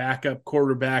Tech, backup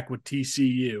quarterback with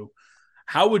TCU.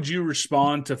 How would you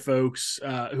respond to folks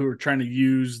who are trying to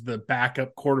use the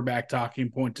backup quarterback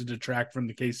talking point to detract from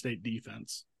the K-State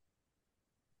defense?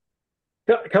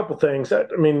 A couple things. I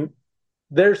mean,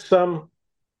 there's some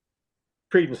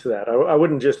credence to that. I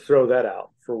wouldn't just throw that out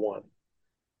for one.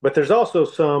 But there's also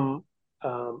some,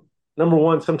 number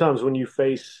one, sometimes when you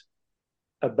face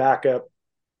a backup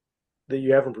that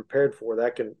you haven't prepared for,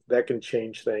 that can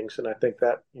change things. And I think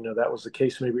that, that was the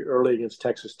case maybe early against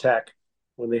Texas Tech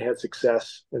when they had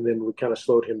success, and then we kind of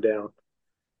slowed him down.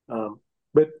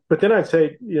 But then I'd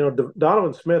say,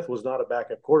 Donovan Smith was not a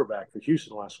backup quarterback for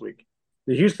Houston last week.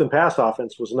 The Houston pass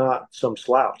offense was not some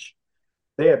slouch.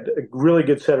 They had a really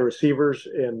good set of receivers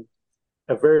and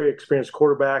a very experienced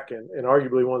quarterback and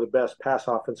arguably one of the best pass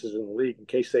offenses in the league. In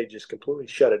K-State just completely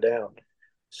shut it down.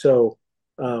 So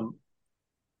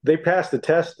they passed the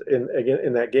test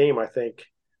in that game, I think,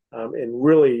 in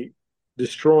really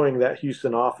destroying that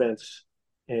Houston offense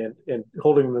and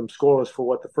holding them scoreless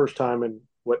for the first time in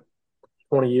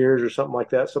 20 years or something like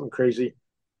that, something crazy.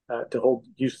 To hold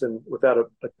Houston without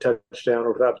a touchdown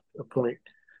or without a point.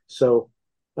 So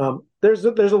there's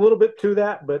a little bit to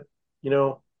that, but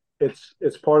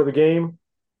it's part of the game.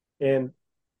 And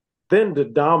then to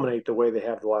dominate the way they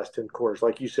have the last 10 quarters,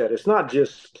 like you said, it's not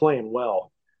just playing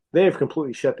well. They have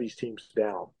completely shut these teams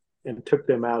down and took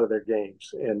them out of their games.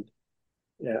 And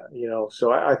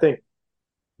so I think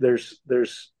there's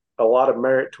a lot of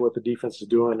merit to what the defense is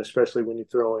doing, especially when you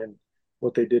throw in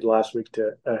what they did last week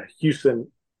to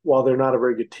Houston. While they're not a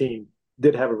very good team,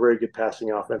 did have a very good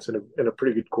passing offense and a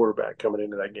pretty good quarterback coming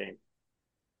into that game.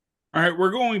 All right,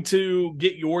 we're going to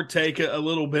get your take a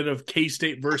little bit of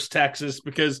K-State versus Texas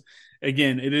because,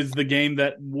 again, it is the game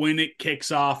that when it kicks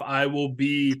off, I will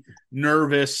be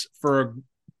nervous for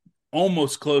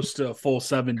almost close to a full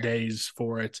 7 days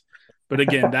for it. But,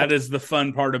 again, that is the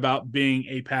fun part about being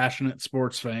a passionate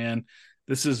sports fan.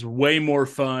 This is way more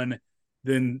fun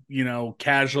than,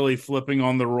 casually flipping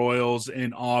on the Royals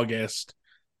in August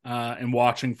and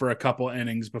watching for a couple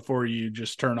innings before you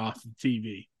just turn off the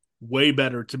TV. Way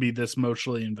better to be this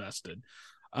emotionally invested.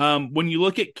 When you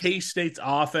look at K-State's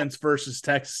offense versus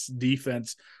Texas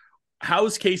defense, how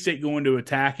is K-State going to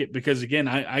attack it? Because, again,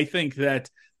 I think that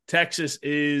Texas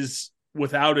is,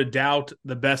 without a doubt,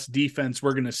 the best defense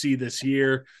we're going to see this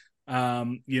year.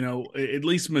 At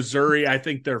least Missouri, I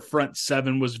think their front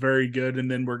seven was very good,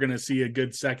 and then we're going to see a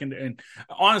good second. And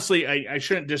honestly, I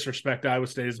shouldn't disrespect Iowa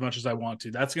State as much as I want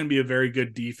to. That's going to be a very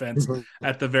good defense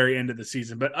at the very end of the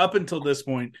season. But up until this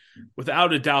point,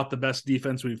 without a doubt, the best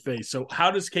defense we've faced. So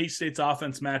how does K-State's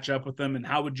offense match up with them, and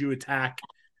how would you attack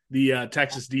the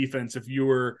Texas defense if you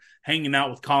were hanging out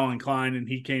with Colin Klein and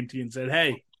he came to you and said,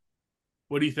 hey,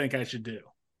 what do you think I should do?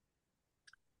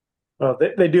 Well,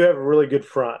 they do have a really good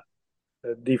front.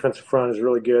 The defensive front is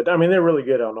really good. I mean, they're really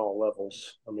good on all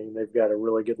levels. I mean, they've got a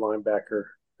really good linebacker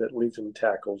that leads them in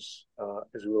tackles,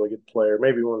 is a really good player,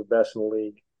 maybe one of the best in the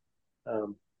league.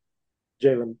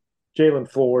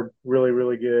 Jalen Ford, really,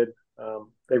 really good.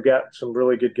 They've got some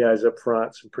really good guys up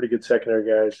front, some pretty good secondary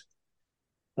guys.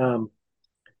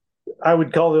 I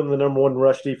would call them the number one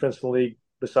rush defense in the league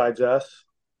besides us.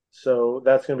 So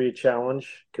that's going to be a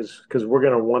challenge because we're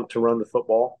going to want to run the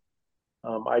football.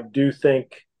 I do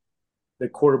think the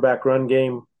quarterback run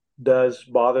game does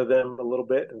bother them a little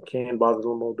bit and can bother them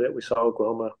a little bit. We saw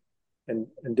Oklahoma and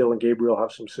Dylan Gabriel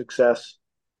have some success.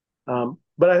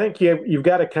 But I think you've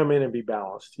got to come in and be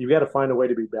balanced. You've got to find a way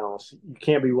to be balanced. You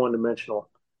can't be one-dimensional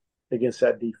against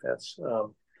that defense.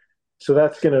 So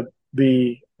that's going to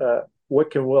be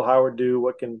what can Will Howard do?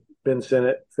 What can Ben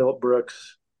Sinnott, Phillip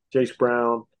Brooks, Jace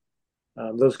Brown,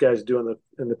 those guys do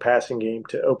in the passing game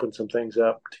to open some things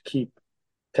up to keep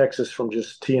Texas from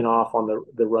just teeing off on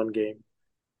the run game.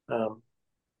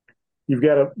 You've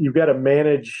got to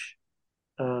manage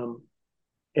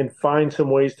and find some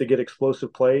ways to get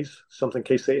explosive plays, something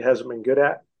K-State hasn't been good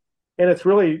at. And it's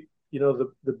really,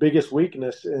 the biggest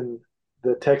weakness in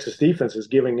the Texas defense is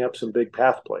giving up some big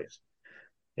path plays.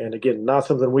 And again, not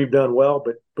something we've done well,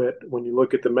 but when you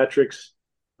look at the metrics,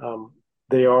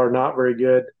 they are not very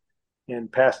good in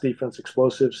pass defense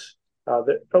explosives.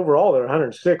 Overall, they're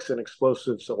 106 in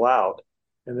explosives allowed,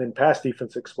 and then pass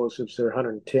defense explosives they're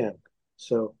 110.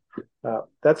 So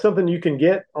that's something you can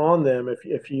get on them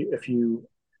if you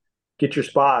get your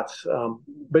spots.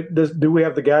 But do we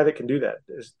have the guy that can do that?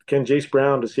 Can Jace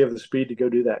Brown, does he have the speed to go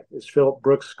do that? Is Phillip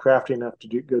Brooks crafty enough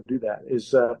to go do that?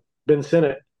 Is Ben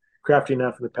Sinnott crafty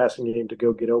enough in the passing game to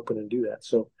go get open and do that?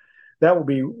 So that will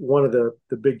be one of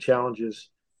the big challenges.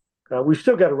 We've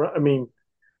still got to run. I mean,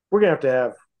 we're going to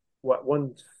have what,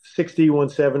 160,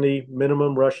 170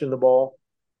 minimum rushing the ball,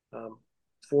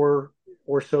 4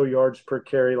 or so yards per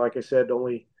carry. Like I said,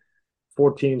 only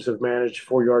 4 teams have managed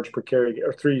 4 yards per carry,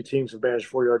 or 3 teams have managed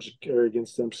 4 yards per carry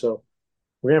against them. So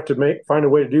we're going to have to find a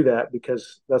way to do that,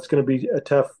 because that's going to be a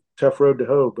tough road to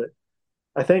hoe. But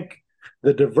I think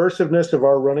the diversiveness of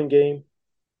our running game,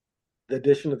 the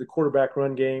addition of the quarterback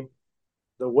run game,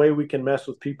 the way we can mess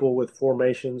with people with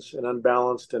formations and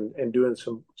unbalanced and doing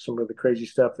some of the crazy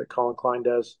stuff that Colin Klein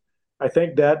does, I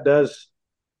think that does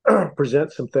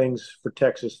present some things for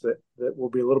Texas that will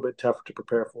be a little bit tougher to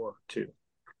prepare for too.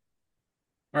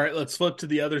 All right, let's flip to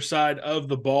the other side of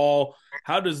the ball.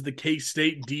 How does the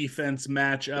K-State defense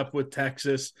match up with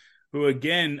Texas, who,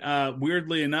 again,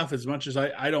 weirdly enough, as much as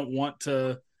I don't want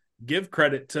to give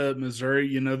credit to Missouri,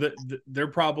 you know, that they're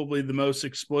probably the most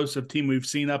explosive team we've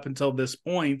seen up until this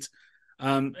point.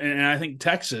 And I think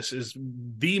Texas is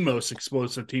the most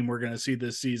explosive team we're going to see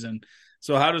this season.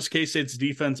 So how does K-State's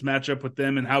defense match up with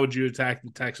them, and how would you attack the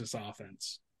Texas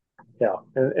offense? Yeah,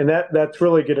 and that's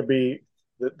really going to be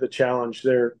the challenge.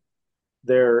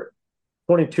 They're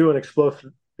 22 in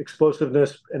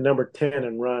explosiveness and number 10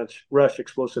 in rush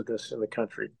explosiveness in the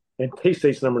country. And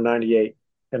K-State's number 98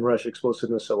 in rush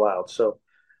explosiveness allowed. So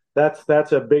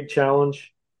that's a big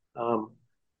challenge.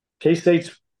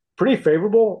 K-State's pretty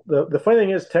favorable. The funny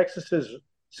thing is, Texas's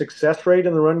success rate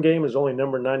in the run game is only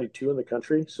number 92 in the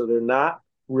country. So they're not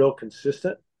real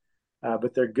consistent,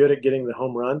 but they're good at getting the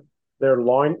home run. Their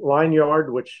line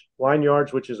yards,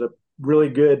 which is a really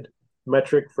good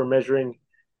metric for measuring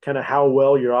kind of how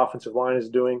well your offensive line is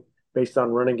doing based on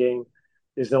running game,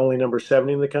 is only number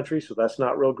 70 in the country. So that's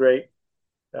not real great.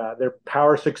 Their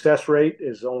power success rate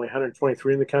is only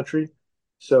 123 in the country.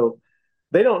 So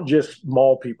they don't just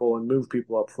maul people and move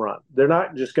people up front. They're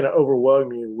not just going to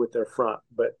overwhelm you with their front,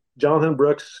 but Jonathan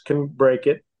Brooks can break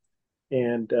it,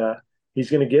 and he's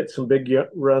going to get some big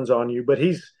runs on you. But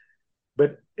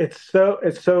it's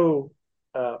so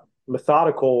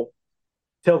methodical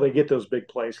till they get those big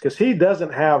plays, because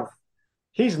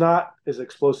he's not as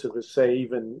explosive as, say,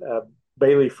 even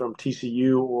Bailey from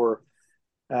TCU or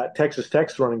Texas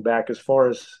Tech's running back as far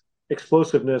as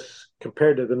explosiveness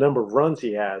compared to the number of runs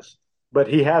he has. But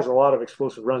he has a lot of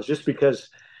explosive runs just because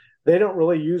they don't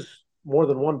really use more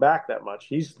than one back that much.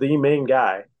 He's the main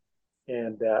guy,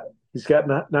 and he's got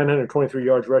 923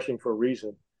 yards rushing for a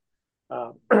reason.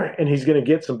 And he's going to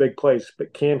get some big plays.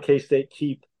 But can K-State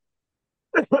keep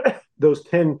those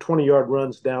 10, 20-yard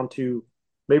runs down to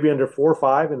maybe under 4 or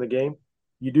 5 in the game?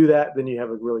 You do that, then you have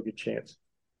a really good chance.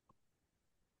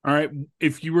 All right.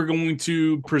 If you were going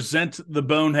to present the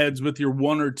Boneheads with your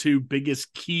 1 or 2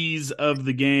 biggest keys of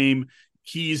the game,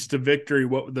 keys to victory,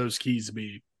 what would those keys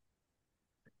be?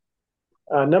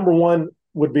 Number 1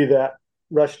 would be that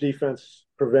rush defense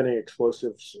preventing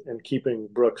explosives and keeping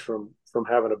Brooks from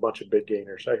having a bunch of big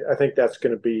gainers. I think that's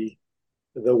going to be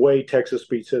the way Texas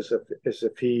beats us, is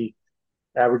if he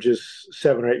averages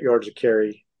 7 or 8 yards a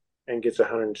carry and gets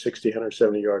 160,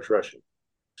 170 yards rushing.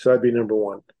 So that'd be number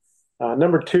 1.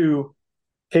 Number 2,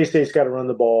 K-State's got to run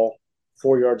the ball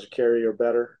 4 yards a carry or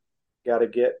better. Got to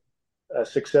get a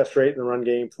success rate in the run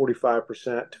game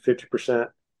 45% to 50%.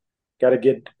 Got to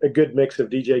get a good mix of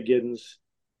DJ Giddens,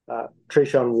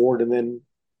 Trayshawn Ward, and then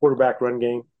quarterback run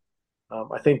game.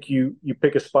 I think you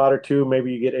pick a spot or 2.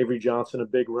 Maybe you get Avery Johnson a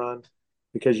big run,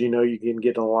 because you know you can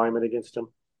get an alignment against him.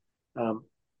 Of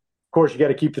course, you got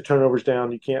to keep the turnovers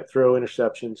down. You can't throw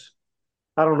interceptions.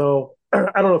 I don't know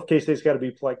if K-State's got to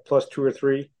be like plus 2 or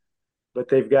 3, but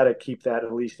they've got to keep that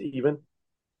at least even.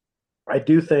 I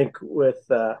do think with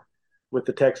the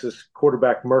Texas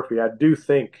quarterback Murphy, I do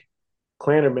think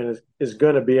Klanderman is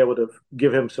going to be able to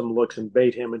give him some looks and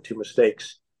bait him into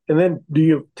mistakes. And then do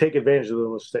you take advantage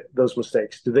of those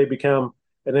mistakes? Do they become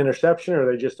an interception, or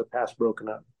are they just a pass broken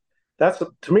up?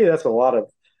 To me, that's a lot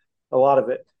of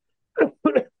it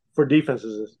for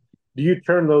defenses. Do you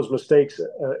turn those mistakes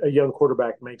a young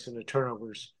quarterback makes into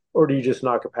turnovers, or do you just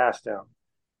knock a pass down?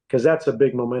 Because that's a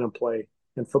big momentum play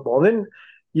in football. And then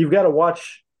you've got to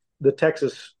watch the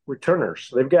Texas returners.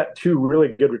 They've got 2 really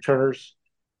good returners.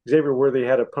 Xavier Worthy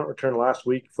had a punt return last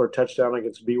week for a touchdown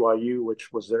against BYU,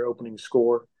 which was their opening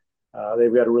score.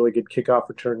 They've got a really good kickoff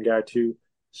return guy too.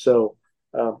 So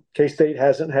K-State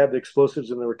hasn't had the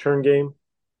explosives in the return game.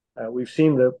 We've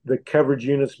seen the coverage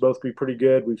units both be pretty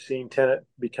good. We've seen Tennant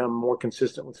become more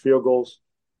consistent with field goals.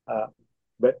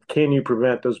 But can you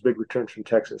prevent those big returns from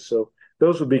Texas? So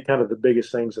those would be kind of the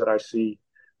biggest things that I see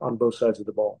on both sides of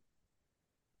the ball.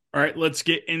 All right, let's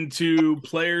get into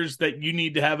players that you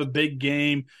need to have a big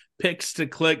game, picks to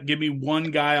click. Give me one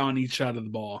guy on each side of the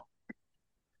ball.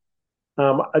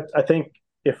 I think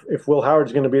if Will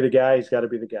Howard's going to be the guy, he's got to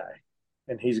be the guy.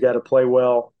 And he's got to play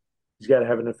well. He's got to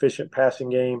have an efficient passing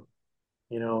game.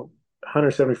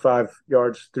 175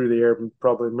 yards through the air,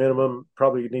 probably minimum,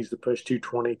 probably needs to push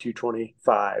 220,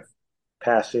 225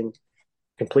 passing,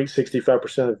 complete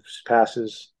 65% of his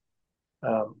passes,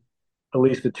 at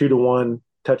least a 2-to-1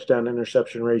 touchdown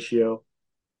interception ratio.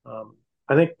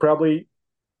 I think probably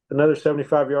another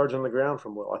 75 yards on the ground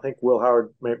from Will. I think Will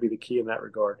Howard might be the key in that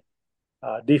regard.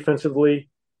 Defensively,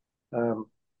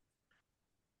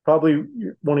 probably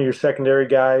one of your secondary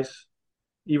guys.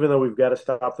 Even though we've got to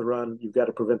stop the run, you've got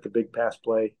to prevent the big pass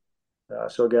play.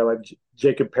 So a guy like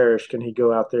Jacob Parrish, can he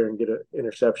go out there and get an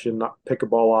interception, not pick a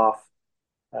ball off,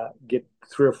 get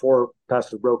 3 or 4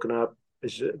 passes broken up?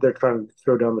 They're trying to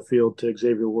throw down the field to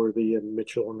Xavier Worthy and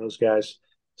Mitchell and those guys.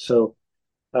 So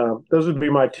those would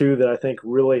be my two that I think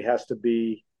really has to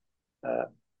be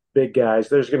big guys.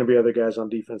 There's going to be other guys on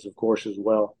defense, of course, as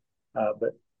well.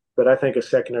 But I think a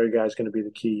secondary guy is going to be the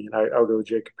key, and I'll go with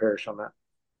Jacob Parrish on that.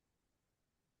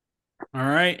 All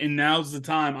right, and now's the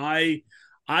time.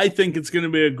 I think it's going to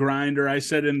be a grinder. I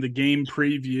said in the game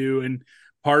preview, and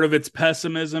part of it's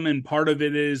pessimism, and part of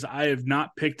it is I have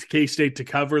not picked K-State to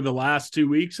cover the last 2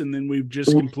 weeks, and then we've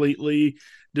just completely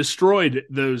destroyed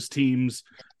those teams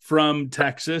from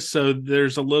Texas. So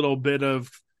there's a little bit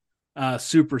of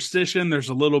superstition. There's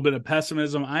a little bit of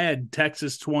pessimism. I had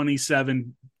Texas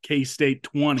 27, K-State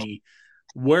 20.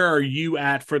 Where are you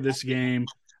at for this game?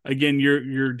 Again,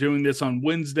 you're doing this on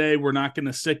Wednesday. We're not going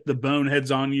to sick the boneheads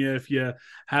on you if you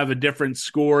have a different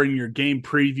score in your game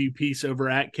preview piece over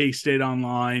at K-State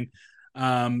Online.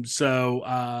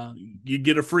 So you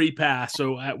get a free pass.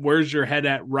 So where's your head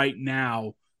at right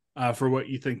now for what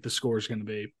you think the score is going to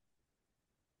be?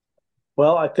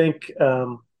 Well, I think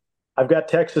I've got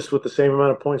Texas with the same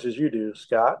amount of points as you do,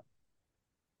 Scott.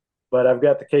 But I've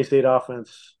got the K-State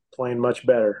offense playing much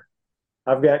better.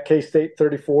 I've got K-State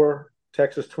 34,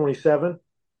 Texas 27.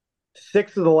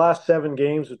 6 of the last 7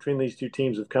 games between these two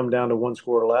teams have come down to 1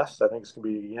 score or less. I think it's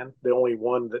going to be again. The only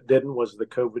one that didn't was the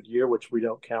COVID year, which we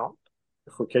don't count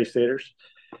for K-Staters.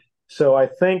 So I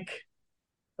think,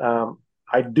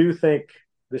 I do think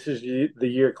this is the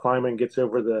year Kleiman gets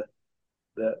over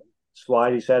the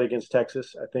slide he's had against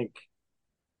Texas. I think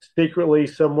secretly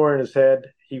somewhere in his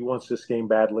head, he wants this game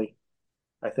badly.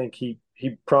 I think he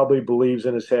probably believes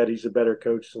in his head he's a better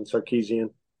coach than Sarkisian.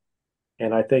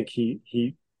 And I think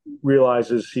he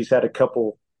realizes he's had a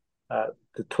couple, the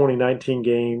 2019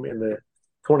 game and the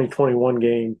 2021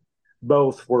 game,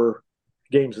 both were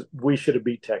games that we should have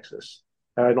beat Texas.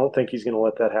 And I don't think he's going to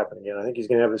let that happen again. I think he's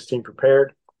going to have his team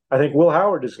prepared. I think Will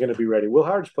Howard is going to be ready. Will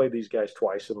Howard's played these guys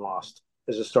twice and lost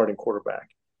as a starting quarterback.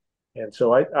 And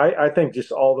so I think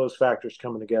just all those factors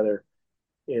coming together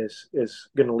is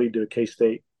going to lead to a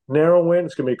K-State narrow win.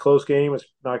 It's going to be a close game. It's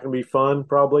not going to be fun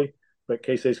probably, but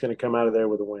K-State's going to come out of there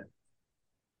with a win.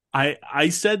 I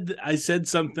said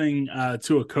something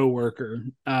to a coworker.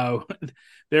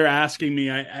 They're asking me.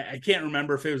 I can't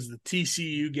remember if it was the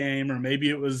TCU game or maybe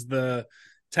it was the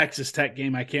Texas Tech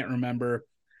game. I can't remember.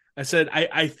 I said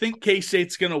I think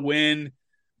K-State's going to win,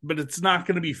 but it's not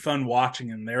going to be fun watching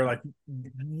them. They're like,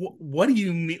 "What do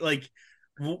you mean? Like,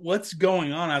 what's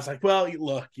going on?" I was like, "Well,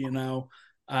 look,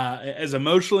 as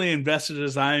emotionally invested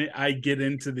as I get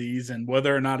into these, and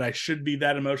whether or not I should be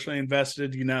that emotionally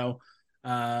invested,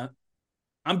 I'm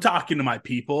talking to my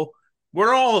people.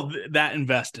 We're all that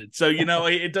invested. So,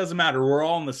 it doesn't matter. We're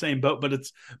all in the same boat,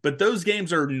 but those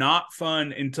games are not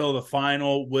fun until the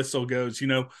final whistle goes.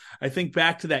 I think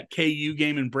back to that KU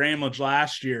game in Bramlage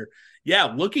last year.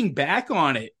 Yeah, looking back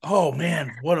on it, oh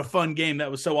man, what a fun game. That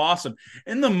was so awesome.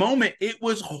 In the moment, it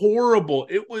was horrible.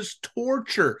 It was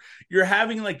torture. You're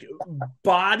having like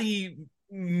body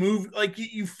move, like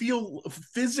you feel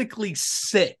physically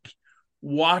sick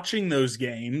watching those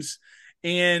games.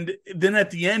 And then at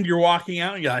the end, you're walking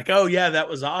out and you're like, oh yeah, that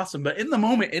was awesome. But in the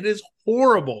moment, it is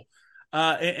horrible.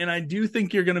 And I do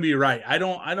think you're going to be right. I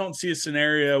don't see a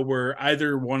scenario where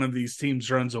either one of these teams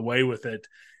runs away with it.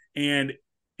 And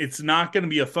it's not going to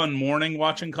be a fun morning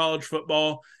watching college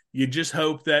football. You just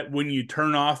hope that when you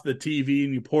turn off the TV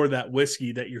and you pour that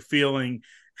whiskey that you're feeling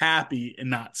happy and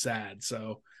not sad.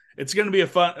 So it's going to be a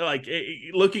fun, like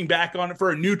looking back on it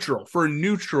for a neutral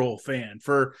fan,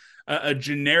 for a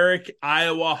generic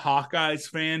Iowa Hawkeyes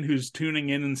fan who's tuning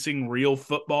in and seeing real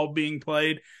football being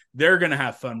played. They're going to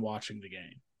have fun watching the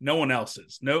game. No one else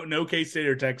is. No K-State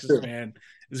or Texas fan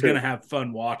is going to have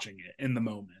fun watching it in the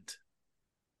moment.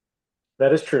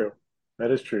 That is true.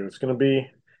 It's going to be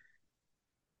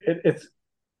it's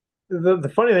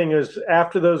the funny thing is,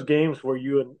 after those games where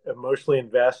you emotionally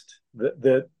invest,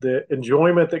 the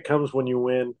enjoyment that comes when you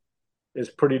win is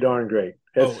pretty darn great.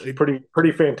 It's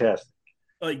pretty fantastic.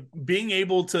 Like being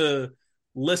able to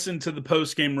listen to the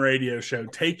post-game radio show,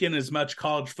 take in as much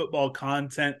college football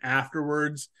content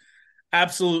afterwards,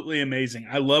 absolutely amazing.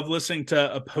 I love listening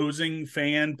to opposing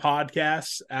fan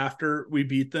podcasts after we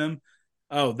beat them.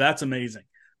 Oh, that's amazing.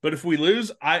 But if we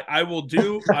lose, I will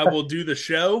do the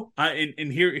show.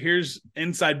 Here's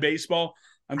inside baseball.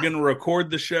 I'm going to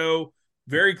record the show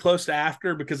very close to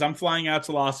after, because I'm flying out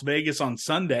to Las Vegas on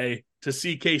Sunday to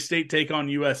see K-State take on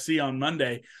USC on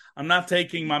Monday. I'm not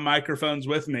taking my microphones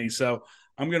with me, so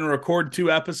I'm going to record 2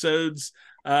 episodes,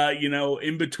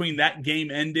 in between that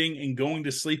game ending and going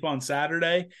to sleep on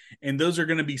Saturday. And those are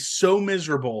going to be so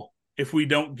miserable if we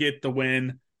don't get the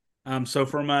win. So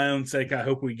for my own sake, I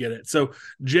hope we get it. So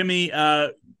Jimmy,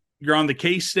 you're on the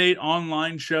K-State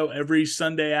online show every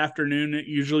Sunday afternoon. It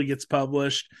usually gets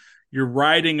published. You're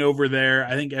riding over there.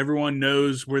 I think everyone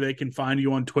knows where they can find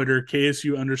you on Twitter,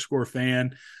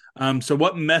 KSU_fan. So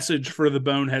what message for the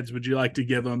Boneheads would you like to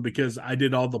give them? Because I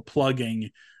did all the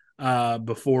plugging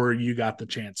before you got the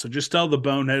chance. So just tell the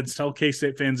Boneheads, tell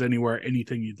K-State fans anywhere,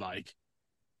 anything you'd like.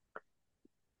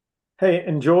 Hey,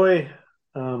 enjoy.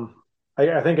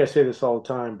 I think I say this all the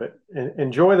time, but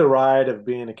enjoy the ride of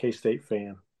being a K-State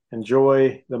fan.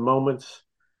 Enjoy the moments.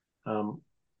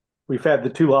 We've had the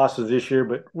 2 losses this year,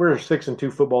 but we're a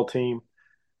 6-2 football team.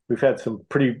 We've had some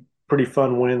pretty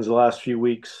fun wins the last few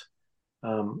weeks.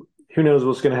 Who knows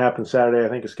what's going to happen Saturday? I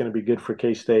think it's going to be good for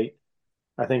K-State.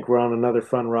 I think we're on another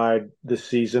fun ride this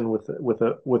season with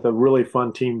a really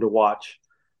fun team to watch.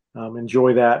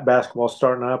 Enjoy that. Basketball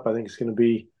starting up. I think it's going to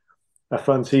be a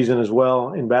fun season as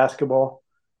well in basketball.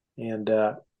 And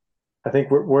I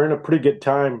think we're in a pretty good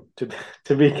time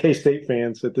to be K-State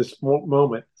fans at this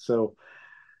moment. So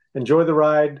enjoy the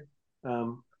ride.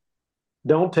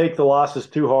 Don't take the losses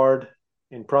too hard,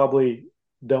 and probably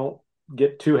don't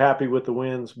get too happy with the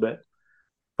wins, but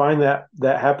find that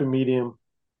happy medium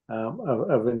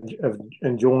of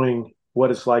enjoying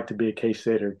what it's like to be a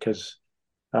K-Stater, because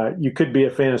you could be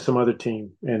a fan of some other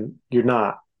team and you're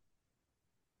not.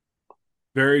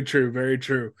 Very true. Very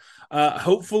true.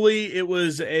 Hopefully it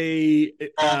was a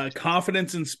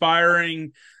confidence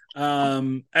inspiring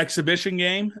exhibition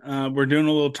game. We're doing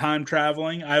a little time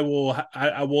traveling. I will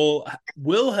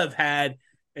have had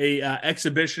a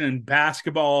exhibition in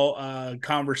basketball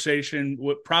conversation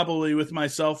probably with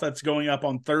myself. That's going up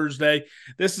on Thursday.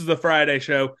 This is the Friday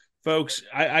show, folks.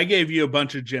 I gave you a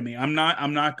bunch of Jimmy. I'm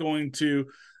not going to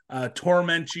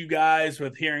torment you guys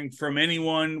with hearing from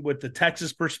anyone with the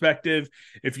Texas perspective.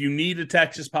 If you need a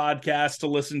Texas podcast to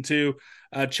listen to,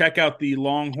 check out the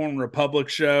Longhorn Republic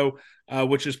show,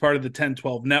 which is part of the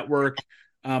 1012 network.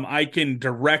 I can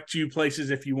direct you places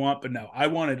if you want, but no, I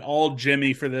wanted all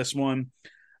Jimmy for this one.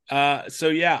 So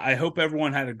yeah, I hope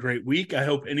everyone had a great week. I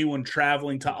hope anyone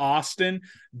traveling to Austin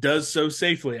does so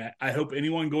safely. I hope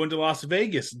anyone going to Las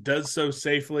Vegas does so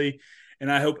safely.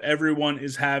 And I hope everyone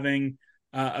is having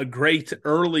a great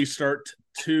early start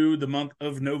to the month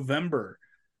of November.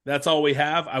 That's all we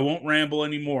have. I won't ramble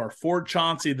anymore. For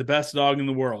Chauncey, the best dog in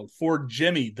the world. For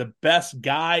Jimmy, the best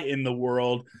guy in the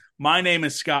world. My name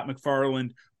is Scott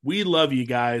McFarland. We love you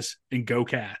guys, and go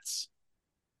Cats.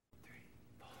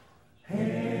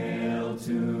 Hail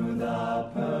to the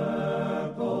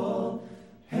purple,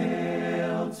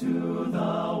 hail to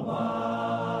the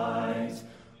white,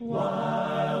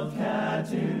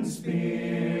 wildcat in spirit,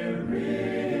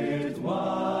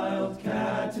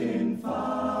 wildcat in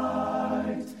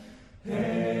fight.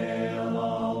 Hail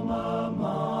alma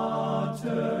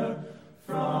mater,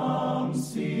 from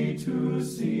sea to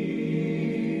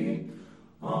sea,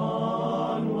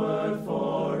 onward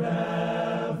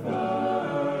forever,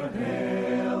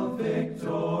 hail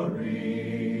victory.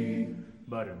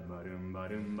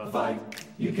 Fight,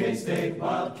 you K-State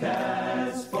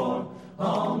Wildcats, for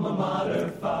alma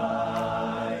mater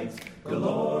fight.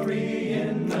 Glory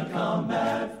in the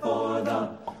combat for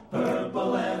the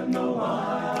purple and the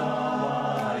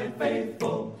white.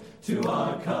 Faithful to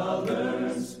our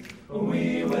colors,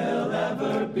 we will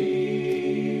ever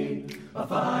be. A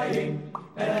fighting,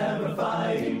 ever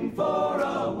fighting for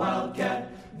a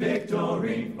Wildcat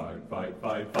victory. Fight, fight,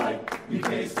 fight, fight. You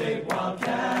K-State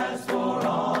Wildcats for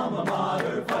alma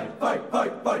mater. Fight, fight,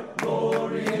 fight, fight.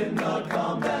 Glory in the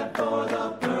combat for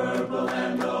the purple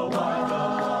and the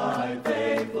white.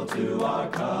 Faithful to our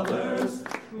colors,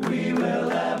 we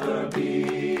will ever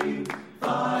be.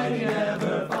 Fighting,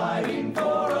 ever fighting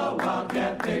for a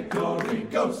Wildcat victory.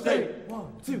 Go State! 1,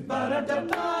 2,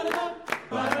 ba-da-da-da-da,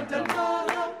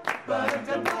 ba-da-da-da-da,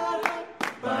 ba-da-da-da-da,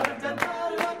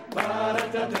 ba-da-da-da-da,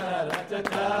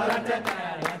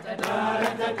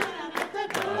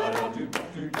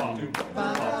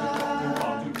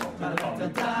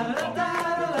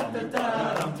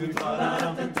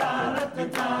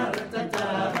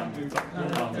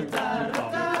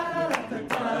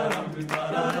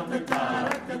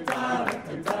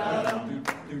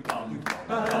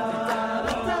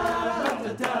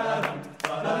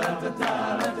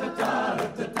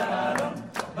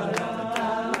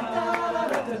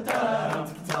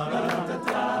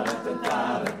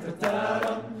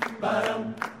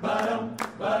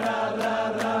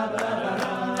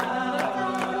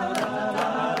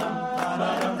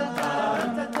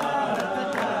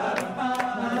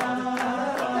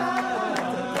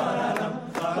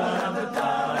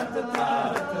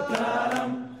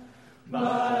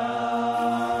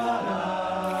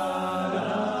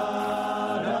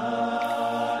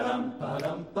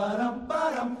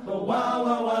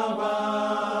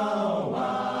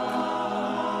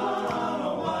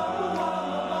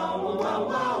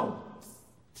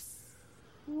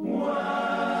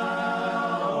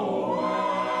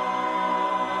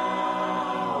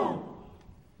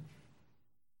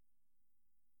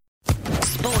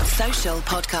 Sports Social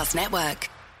Podcast Network.